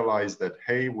we realized that,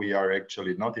 hey, we are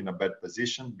actually not in a bad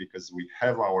position because we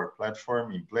have our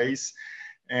platform in place.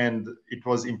 And it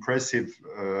was impressive.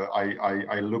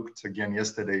 I looked again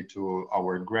yesterday to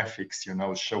our graphics, you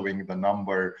know, showing the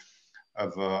number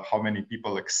of how many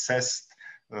people accessed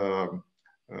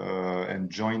and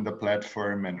joined the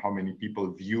platform, and how many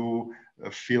people view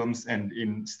films. And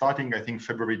in starting, I think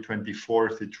February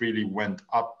 24th, it really went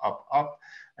up.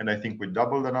 And I think we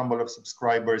doubled the number of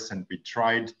subscribers, and we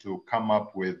tried to come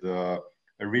up with a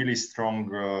really strong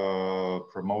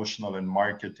promotional and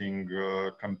marketing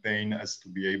campaign, as to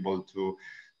be able to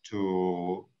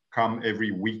come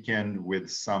every weekend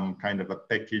with some kind of a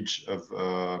package of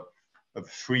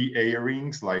free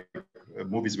airings, like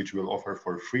movies which we'll offer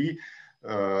for free,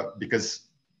 because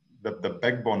the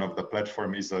backbone of the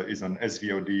platform is an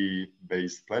SVOD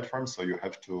based platform. So you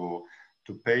have to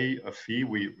pay a fee.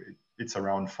 It's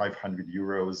around 500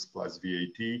 euros plus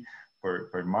VAT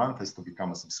per month as to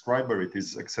become a subscriber. It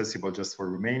is accessible just for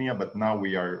Romania, but now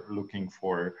we are looking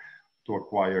to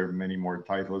acquire many more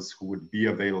titles who would be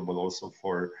available also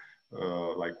for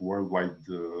like worldwide,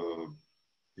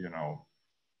 you know,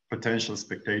 potential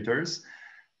spectators.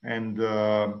 And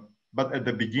but at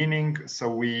the beginning, so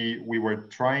we were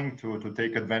trying to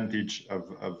take advantage of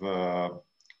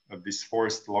this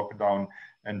forced lockdown,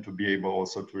 and to be able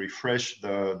also to refresh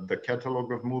the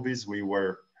catalog of movies we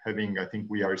were having. I think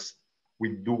we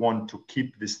do want to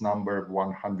keep this number of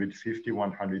 150,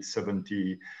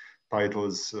 170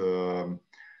 titles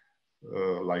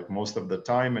like most of the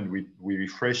time, and we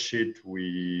refresh it.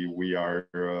 We are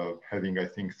having, I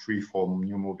think, 3-4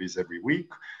 new movies every week.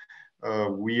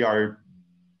 We are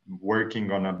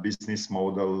working on a business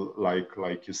model,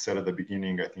 like you said at the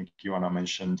beginning. I think Ioanna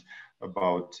mentioned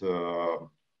about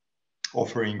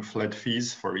offering flat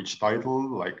fees for each title,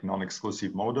 like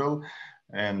non-exclusive model.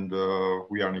 And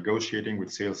we are negotiating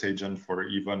with sales agent for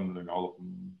even, you know,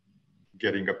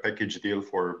 getting a package deal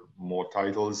for more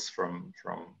titles from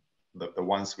the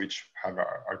ones which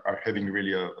are having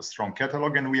really a strong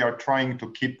catalog. And we are trying to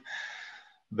keep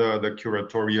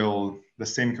the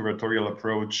same curatorial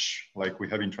approach like we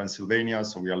have in Transilvania.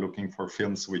 So we are looking for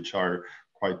films which are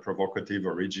quite provocative,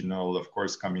 original, of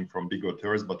course, coming from big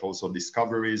auteurs, but also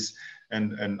discoveries.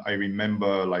 And I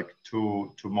remember like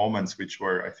two moments which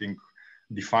were, I think,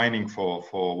 defining for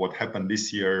what happened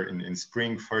this year in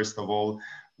spring. First of all,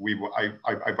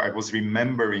 I was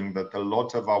remembering that a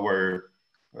lot of our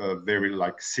very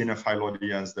like cinephile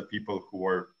audience, the people who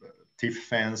were TIFF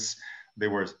fans, they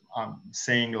were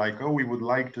saying like, oh, we would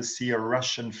like to see a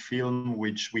Russian film,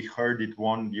 which we heard it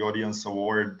won the audience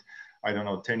award, I don't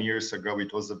know, 10 years ago.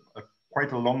 It was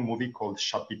quite a long movie called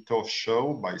Chapiteau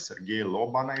Show by Sergei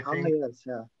Loban, I think. Oh, yes,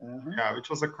 yeah. Yeah, which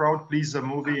was a crowd pleaser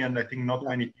movie, and I think not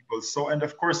many people saw. And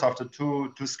of course, after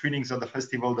two screenings at the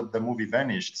festival, the movie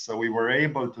vanished. So we were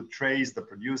able to trace the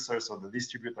producers or the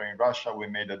distributor in Russia. We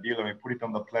made a deal and we put it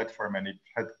on the platform, and it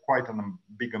had quite a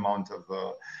big amount of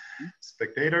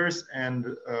spectators.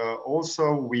 And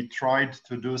also we tried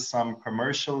to do some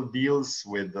commercial deals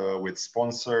with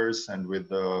sponsors and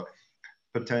with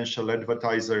potential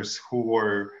advertisers who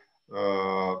were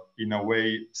in a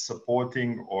way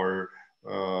supporting, or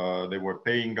they were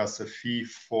paying us a fee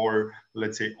for,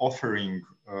 let's say, offering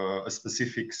a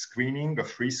specific screening, a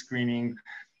free screening.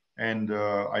 And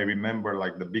I remember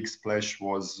like the big splash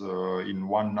was in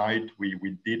one night,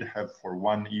 we did have for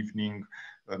one evening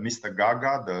Mr.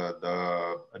 Gaga,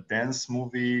 a dance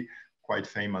movie, quite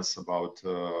famous about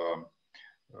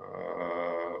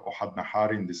Ohad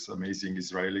Naharin, this amazing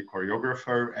Israeli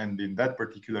choreographer. And in that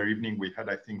particular evening, we had,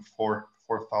 I think,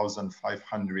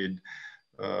 4,500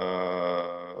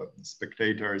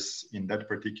 spectators in that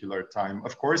particular time.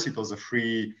 Of course, it was a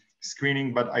free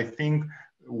screening, but I think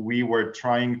we were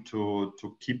trying to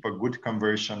keep a good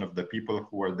conversion of the people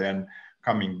who were then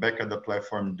coming back at the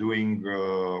platform, doing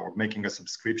or making a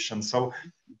subscription. So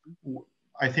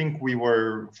I think we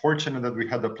were fortunate that we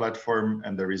had a platform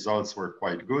and the results were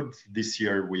quite good. This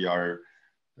year we are,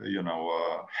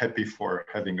 happy for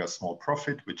having a small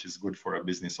profit, which is good for a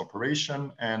business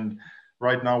operation. And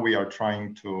right now we are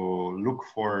trying to look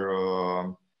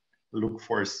for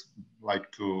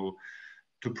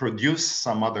to produce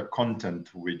some other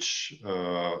content, which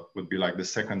would be like the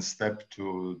second step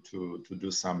to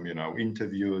do some,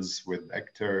 interviews with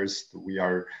actors. We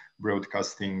are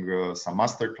broadcasting some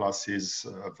master classes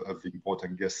of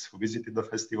important guests who visited the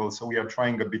festival. So we are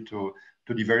trying a bit to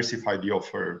diversify the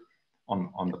offer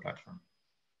on the platform.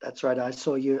 That's right. I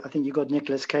saw you. I think you got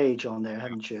Nicolas Cage on there,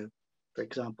 haven't you? For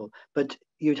example, but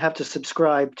you'd have to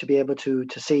subscribe to be able to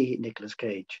see Nicolas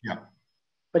Cage. Yeah.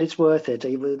 But it's worth it.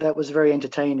 That was very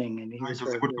entertaining, and it was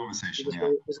a good conversation.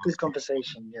 It was a good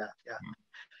conversation. Yeah.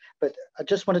 But I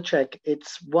just want to check.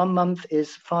 It's 1 month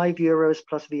is €5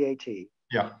 plus VAT.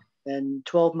 Yeah. And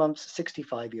 12 months,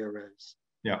 €65.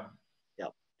 Yeah. Yeah.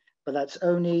 But that's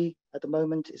only at the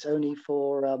moment. It's only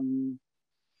for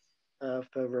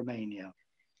Romania.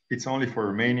 It's only for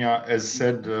Romania. As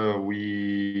said,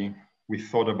 we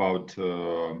thought about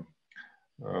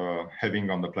having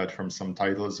on the platform some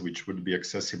titles which would be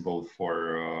accessible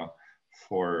for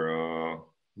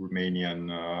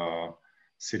Romanian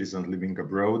citizens living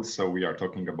abroad. So we are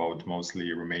talking about mostly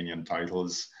Romanian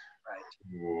titles,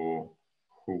 right,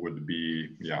 who would be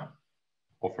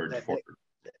offered for.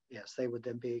 Yes, they would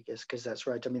then be, yes, because that's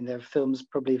right. I mean, there are films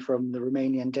probably from the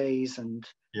Romanian days and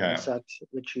such,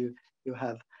 which you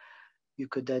have. You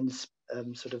could then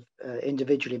sort of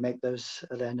individually make those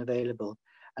then available.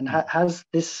 And has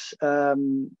this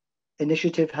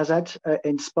initiative, has that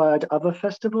inspired other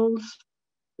festivals?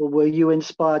 Or were you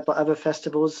inspired by other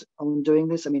festivals on doing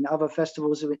this? I mean, other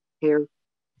festivals here?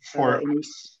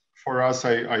 For us,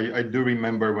 I do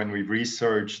remember when we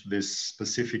researched this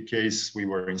specific case, we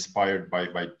were inspired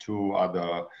by two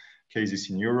other cases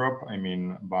in Europe. I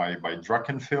mean, by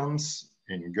Draken Films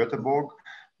in Göteborg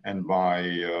and by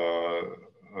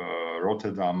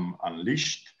Rotterdam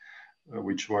Unleashed,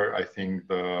 which were, I think,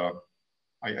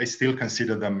 I still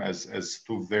consider them as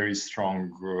two very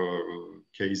strong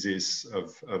cases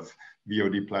of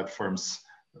VOD platforms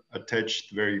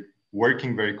attached,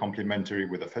 working very complementary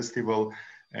with the festival.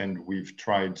 And we've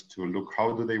tried to look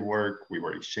how do they work. We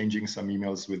were exchanging some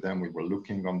emails with them. We were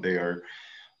looking on their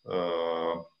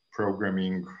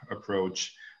programming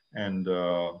approach. And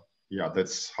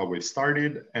that's how we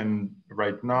started. And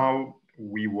right now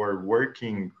we were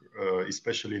working,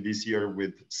 especially this year,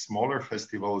 with smaller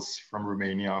festivals from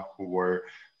Romania who were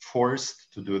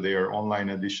forced to do their online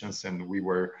editions. And we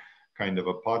were kind of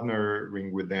a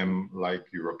partnering with them, like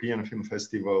European Film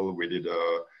Festival. We did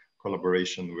a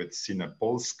collaboration with Cine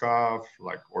Polska,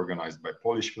 like organized by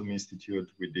Polish Film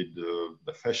Institute. We did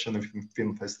the Fashion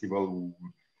Film Festival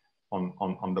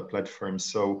on the platform.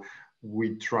 So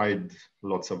we tried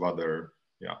lots of other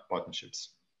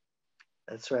partnerships.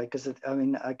 That's right, because I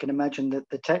mean, I can imagine that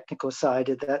the technical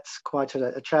side, that's quite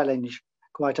a challenge,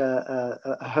 quite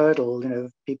a hurdle,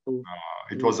 people.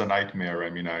 It was a nightmare.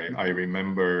 I mean, I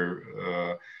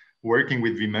remember working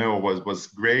with Vimeo was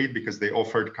great because they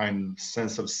offered kind of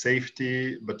sense of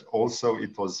safety, but also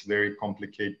it was very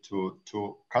complicated to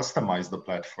customize the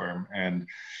platform. And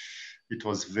it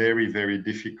was very, very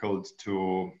difficult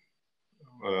to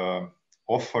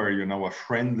offer, a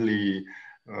friendly,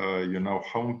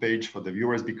 homepage for the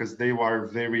viewers, because they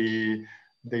work,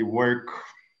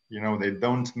 they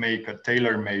don't make a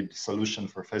tailor-made solution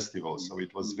for festivals. So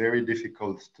it was very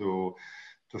difficult to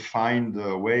find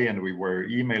a way, and we were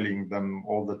emailing them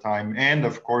all the time. And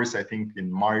of course, I think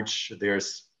in March, their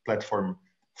platform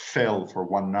fell for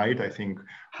one night. I think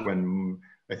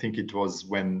it was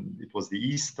when it was the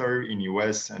Easter in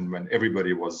US and when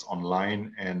everybody was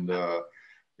online, and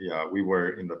we were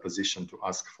in the position to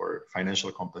ask for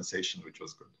financial compensation, which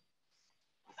was good.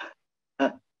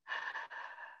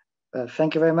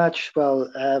 Thank you very much.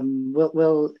 Well,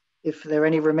 we'll if there are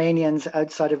any Romanians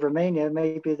outside of Romania,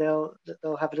 maybe they'll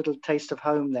have a little taste of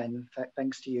home then,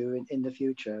 thanks to you in the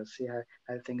future, see how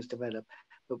things develop.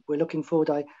 But we're looking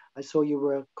forward. I saw you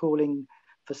were calling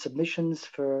for submissions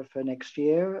for next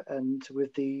year, and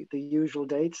with the usual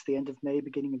dates, the end of May,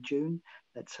 beginning of June.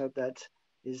 Let's hope that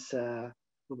is,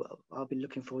 I'll be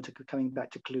looking forward to coming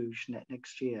back to Cluj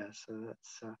next year. So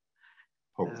that's,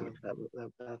 hopefully that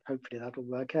will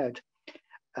work out.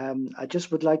 I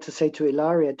just would like to say to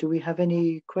Ilaria, do we have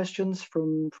any questions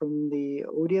from the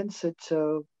audience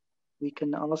that we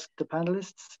can ask the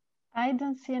panelists? I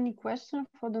don't see any question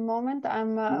for the moment.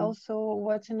 I'm also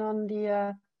watching on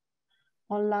the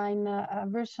online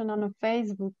version on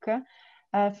Facebook.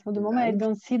 For the moment, I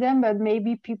don't see them, but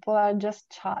maybe people are just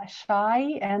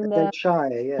shy and they're shy.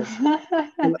 Yes.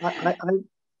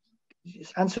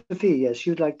 Anne-Sophie, yes,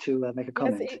 you'd like to make a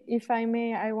comment. Yes, if I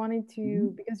may, I wanted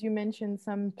to, because you mentioned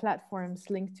some platforms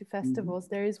linked to festivals.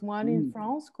 There is one in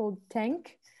France called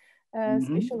Tank,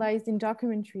 specialized in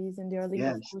documentaries, and they are linked,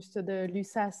 of course, to the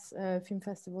Lussas Film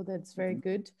Festival. That's very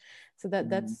good. So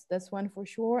that's one for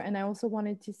sure. And I also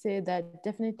wanted to say that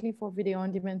definitely for video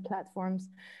on demand platforms,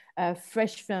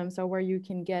 fresh films are where you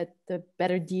can get the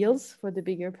better deals for the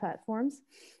bigger platforms.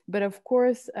 But of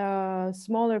course,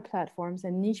 smaller platforms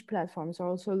and niche platforms are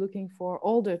also looking for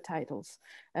older titles.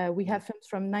 We have films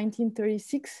from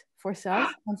 1936 for sale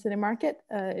on Cinemarket.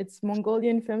 It's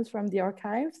Mongolian films from the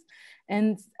archives.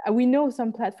 And we know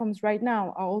some platforms right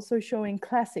now are also showing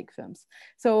classic films.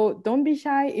 So don't be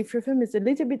shy. If your film is a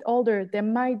little bit older, there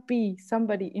might be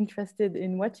somebody interested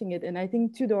in watching it. And I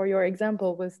think, Tudor, your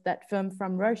example was that film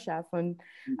from Russia from,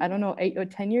 I don't know, 8 or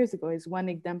 10 years ago is one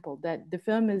example that the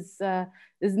film is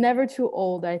never too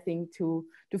old, I think, to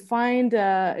find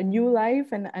a new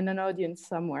life and an audience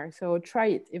somewhere. So try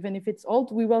it. Even if it's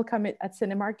old, we welcome it at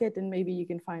Cinemarket, and maybe you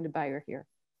can find a buyer here.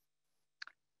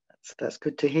 That's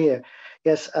good to hear.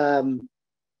 Yes,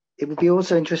 it would be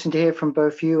also interesting to hear from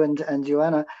both you and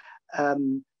Ioanna.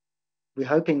 We're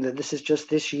hoping that this is just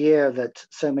this year that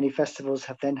so many festivals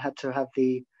have then had to have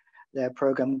their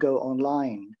program go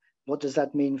online. What does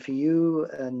that mean for you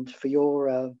and for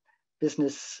your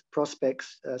business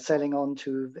prospects selling on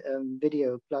to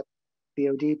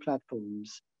VOD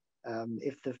platforms?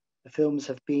 If the films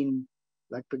have been,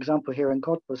 like for example here in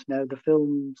Cottbus now, the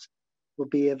films will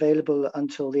be available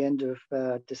until the end of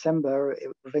December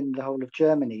within the whole of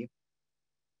Germany.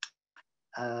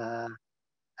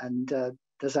 And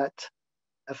does that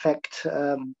affect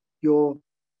your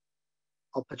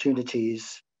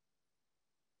opportunities?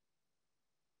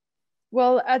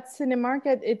 Well, at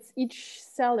Cinemarket, it's each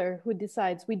seller who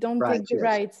decides. We don't take the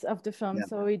rights of the film.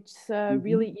 So it's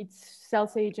really each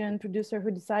sales agent, producer who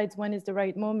decides when is the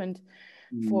right moment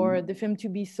for the film to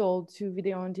be sold to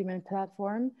video on demand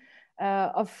platform.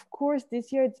 Of course,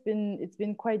 this year it's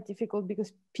been quite difficult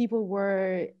because people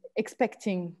were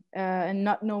expecting and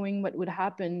not knowing what would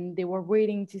happen. They were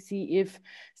waiting to see if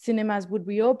cinemas would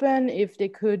reopen, if they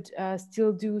could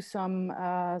still do some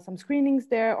screenings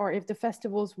there, or if the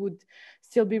festivals would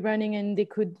still be running and they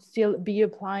could still be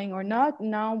applying or not.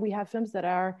 Now we have films that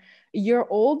are a year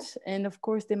old, and of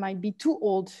course they might be too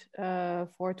old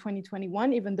for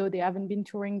 2021, even though they haven't been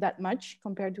touring that much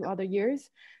compared to other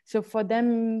years. So for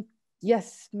them,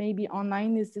 yes, maybe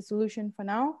online is the solution for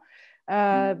now.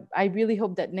 I really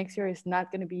hope that next year is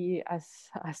not going to be as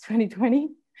 2020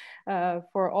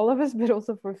 for all of us, but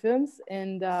also for films,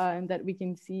 and that we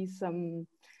can see some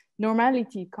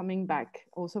normality coming back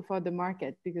also for the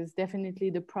market, because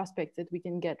definitely the prospect that we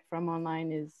can get from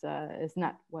online is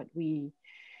not what we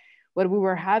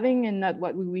were having, and not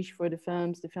what we wish for the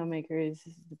films, the filmmakers,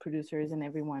 the producers, and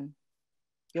everyone.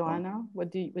 Ioanna, what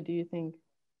do you think?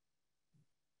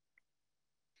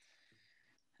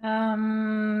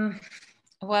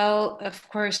 Well, of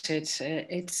course,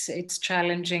 it's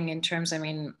challenging in terms. I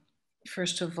mean,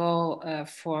 first of all,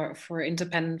 for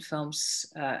independent films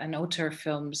and auteur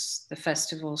films, the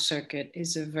festival circuit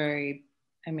is a very,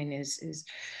 is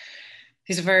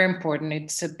very important.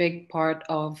 It's a big part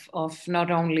of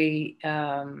not only.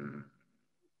 Can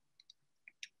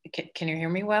you hear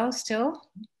me well still?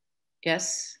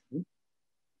 Yes.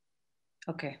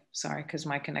 Okay, sorry, because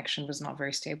my connection was not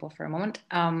very stable for a moment.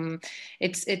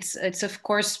 It's of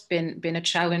course been a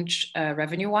challenge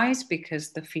revenue-wise,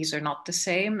 because the fees are not the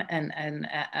same, and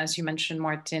as you mentioned,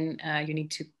 Martin, you need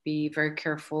to be very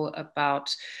careful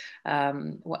about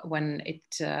when it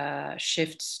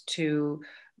shifts to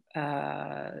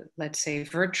let's say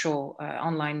virtual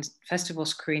online festival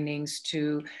screenings,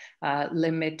 to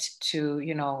limit to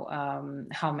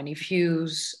how many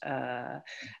views,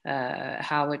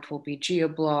 how it will be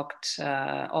geo-blocked,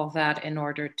 all that, in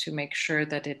order to make sure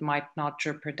that it might not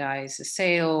jeopardize a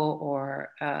sale or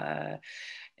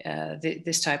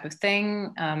this type of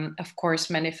thing. Of course,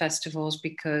 many festivals,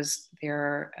 because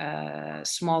they're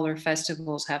smaller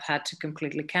festivals, have had to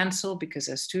completely cancel, because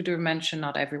as Tudor mentioned,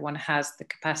 not everyone has the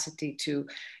capacity to,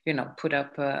 put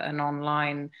up an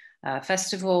online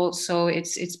festival. So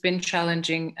it's been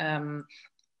challenging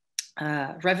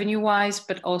revenue-wise,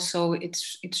 but also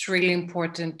it's really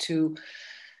important to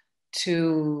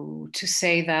to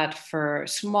say that for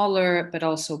smaller but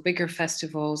also bigger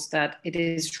festivals, that it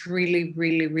is really,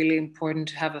 really, really important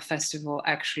to have a festival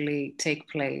actually take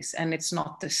place. And it's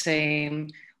not the same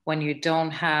when you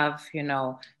don't have, you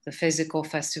know, the physical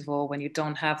festival, when you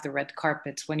don't have the red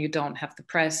carpets, when you don't have the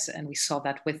press. And we saw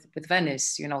that with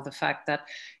Venice, you know, the fact that,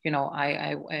 you know,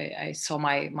 I saw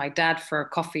my dad for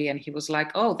coffee, and he was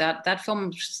like, oh, that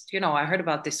film, you know, I read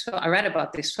about this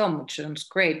film, which sounds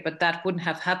great, but that wouldn't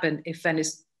have happened if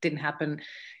Venice didn't happen,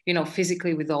 you know,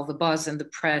 physically, with all the buzz and the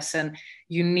press. And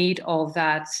you need all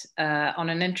that on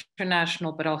an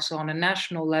international, but also on a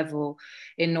national level,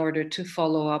 in order to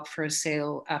follow up for a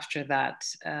sale after that.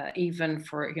 Even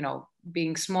for, you know,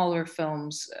 being smaller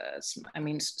films, I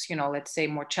mean, you know, let's say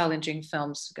more challenging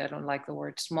films, I don't like the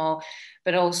word small,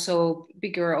 but also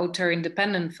bigger auteur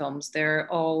independent films,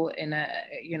 they're all in a,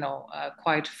 you know,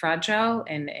 quite fragile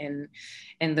in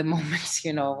the moments,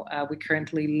 you know, we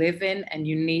currently live in, and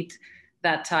you need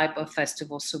that type of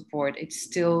festival support. It's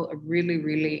still a really,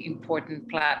 really important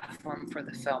platform for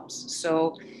the films.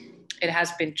 So it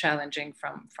has been challenging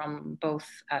from both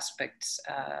aspects,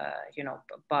 you know,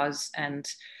 buzz and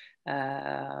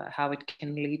how it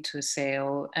can lead to a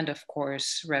sale, and of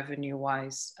course,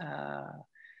 revenue-wise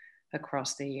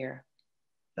across the year.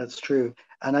 That's true.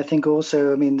 And I think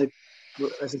also, I mean,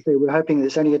 as I say, we're hoping that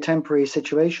it's only a temporary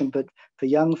situation, but for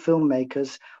young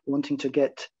filmmakers wanting to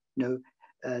get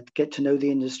to know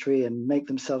the industry and make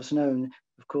themselves known,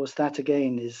 of course, that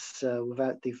again is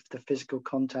without the physical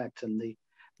contact and the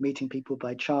meeting people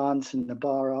by chance in the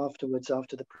bar afterwards,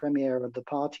 after the premiere of the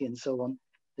party and so on.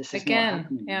 This is again, not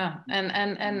happening. yeah,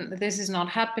 and this is not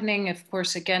happening. Of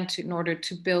course, again, in order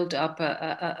to build up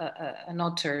an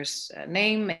author's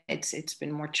name, it's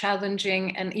been more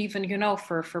challenging, and even, you know,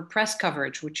 for press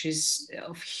coverage, which is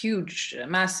of huge,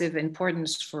 massive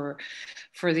importance for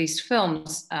these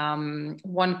films.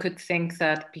 One could think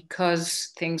that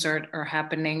because things are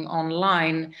happening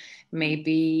online,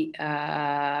 maybe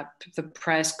the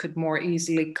press could more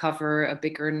easily cover a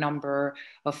bigger number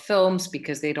of films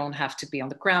because they don't have to be on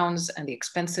the grounds and the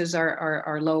expenses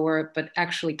are lower, but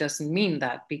actually doesn't mean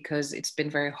that, because it's been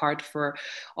very hard for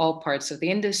all parts of the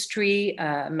industry.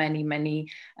 Many, you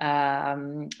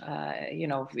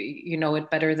know it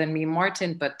better than me,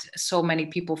 Martin, but so many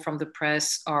people from the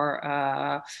press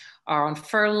are on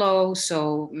furlough,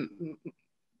 so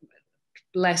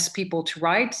less people to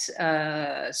write.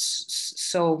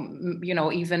 So, you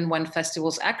know, even when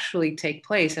festivals actually take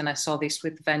place, and I saw this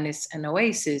with Venice and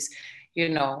Oasis, you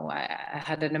know, I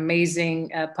had an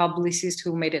amazing publicist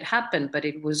who made it happen, but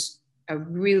it was a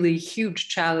really huge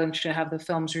challenge to have the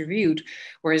films reviewed.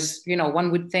 Whereas, you know,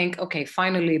 one would think, okay,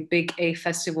 finally a big A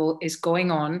festival is going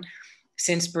on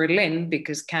since Berlin,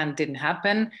 because Cannes didn't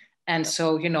happen. And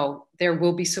so, you know, there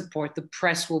will be support. The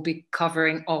press will be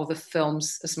covering all the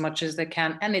films as much as they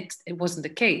can. And it wasn't the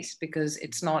case, because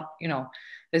it's not, you know,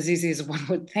 as easy as one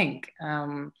would think.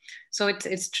 So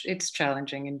it's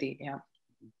challenging indeed, yeah.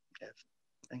 Yes,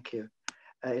 thank you.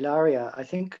 Ilaria, I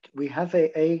think we have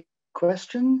a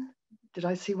question. Did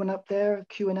I see one up there,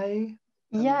 Q&A?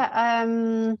 Yeah,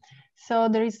 so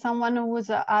there is someone who was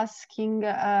asking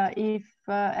if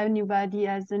anybody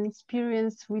has an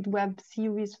experience with web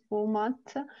series format,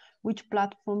 which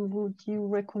platform would you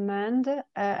recommend?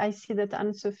 I see that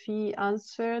Anne-Sophie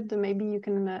answered. Maybe you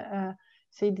can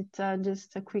say it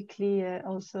just quickly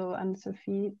also,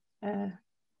 Anne-Sophie.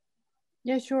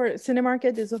 Yeah, sure.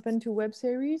 Cinemarket is open to web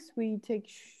series. We take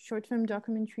short film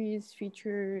documentaries,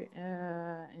 feature,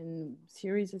 and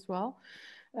series as well.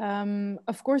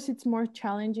 Of course, it's more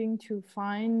challenging to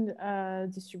find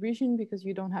distribution, because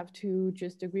you don't have to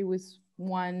just agree with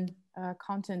one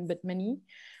content, but many.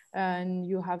 And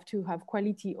you have to have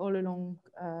quality all along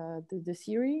the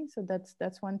series. So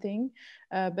that's one thing.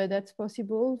 But that's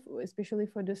possible, especially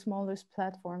for the smallest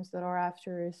platforms that are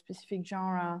after a specific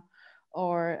genre,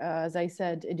 or as I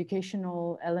said,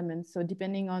 educational elements. So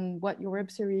depending on what your web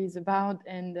series is about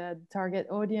and the target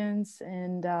audience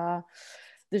and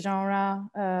the genre,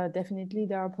 definitely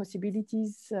there are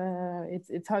possibilities.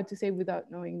 It's hard to say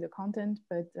without knowing the content,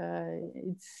 but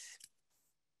it's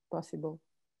possible.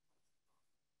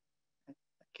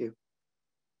 Thank you.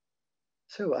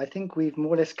 So I think we've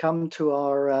more or less come to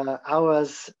our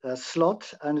hour's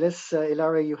slot, unless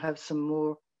Ilaria, you have some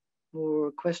more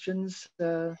questions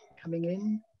coming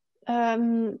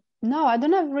in? No, I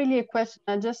don't have really a question.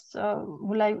 I just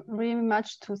would like really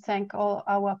much to thank all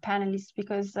our panelists,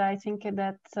 because I think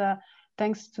that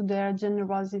thanks to their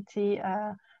generosity,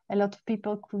 a lot of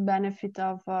people could benefit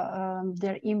of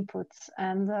their inputs.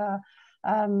 And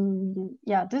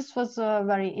yeah, this was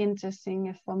very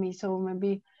interesting for me. So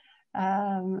maybe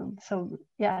So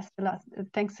yes,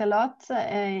 thanks a lot.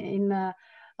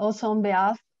 Also on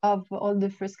behalf of all the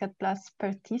First Cut Plus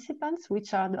participants,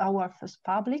 which are our first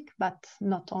public, but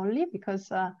not only,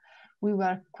 because we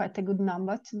were quite a good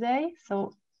number today.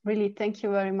 So really, thank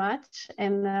you very much.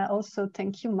 And also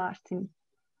thank you, Martin.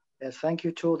 Yes, thank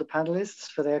you to all the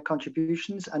panelists for their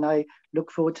contributions. And I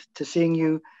look forward to seeing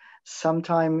you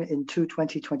sometime in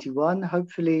 2021,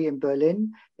 hopefully in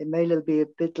Berlin. It may be a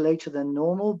bit later than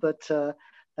normal, but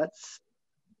that's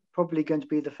probably going to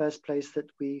be the first place that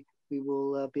we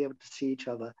will be able to see each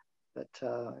other. But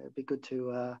it'd be good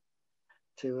to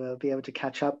be able to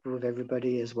catch up with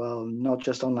everybody as well, not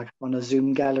just on a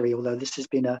Zoom gallery, although this has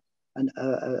been a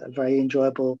very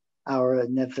enjoyable hour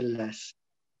nevertheless.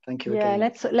 Thank you again.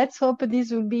 Yeah, let's hope this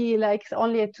will be like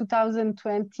only a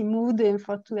 2020 mood, and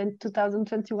for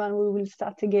 2021 we will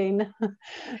start again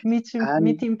meet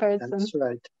in person. That's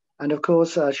right. And of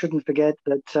course, I shouldn't forget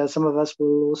that some of us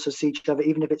will also see each other,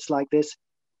 even if it's like this,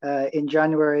 in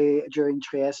January during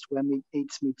Trieste, when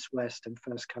East Meets West and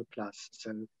First Cut Plus.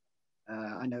 So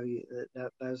I know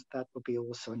that will be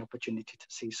also an opportunity to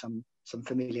see some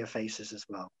familiar faces as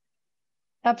well.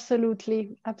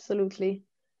 Absolutely, absolutely.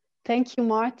 Thank you,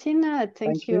 Martin.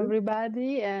 Thank you,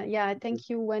 everybody. Yeah, thank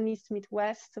you, When East Meet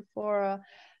West, for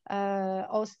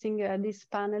hosting this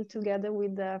panel together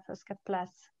with First Cut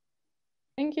Plus.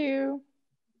 Thank you.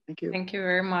 Thank you. Thank you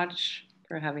very much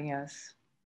for having us.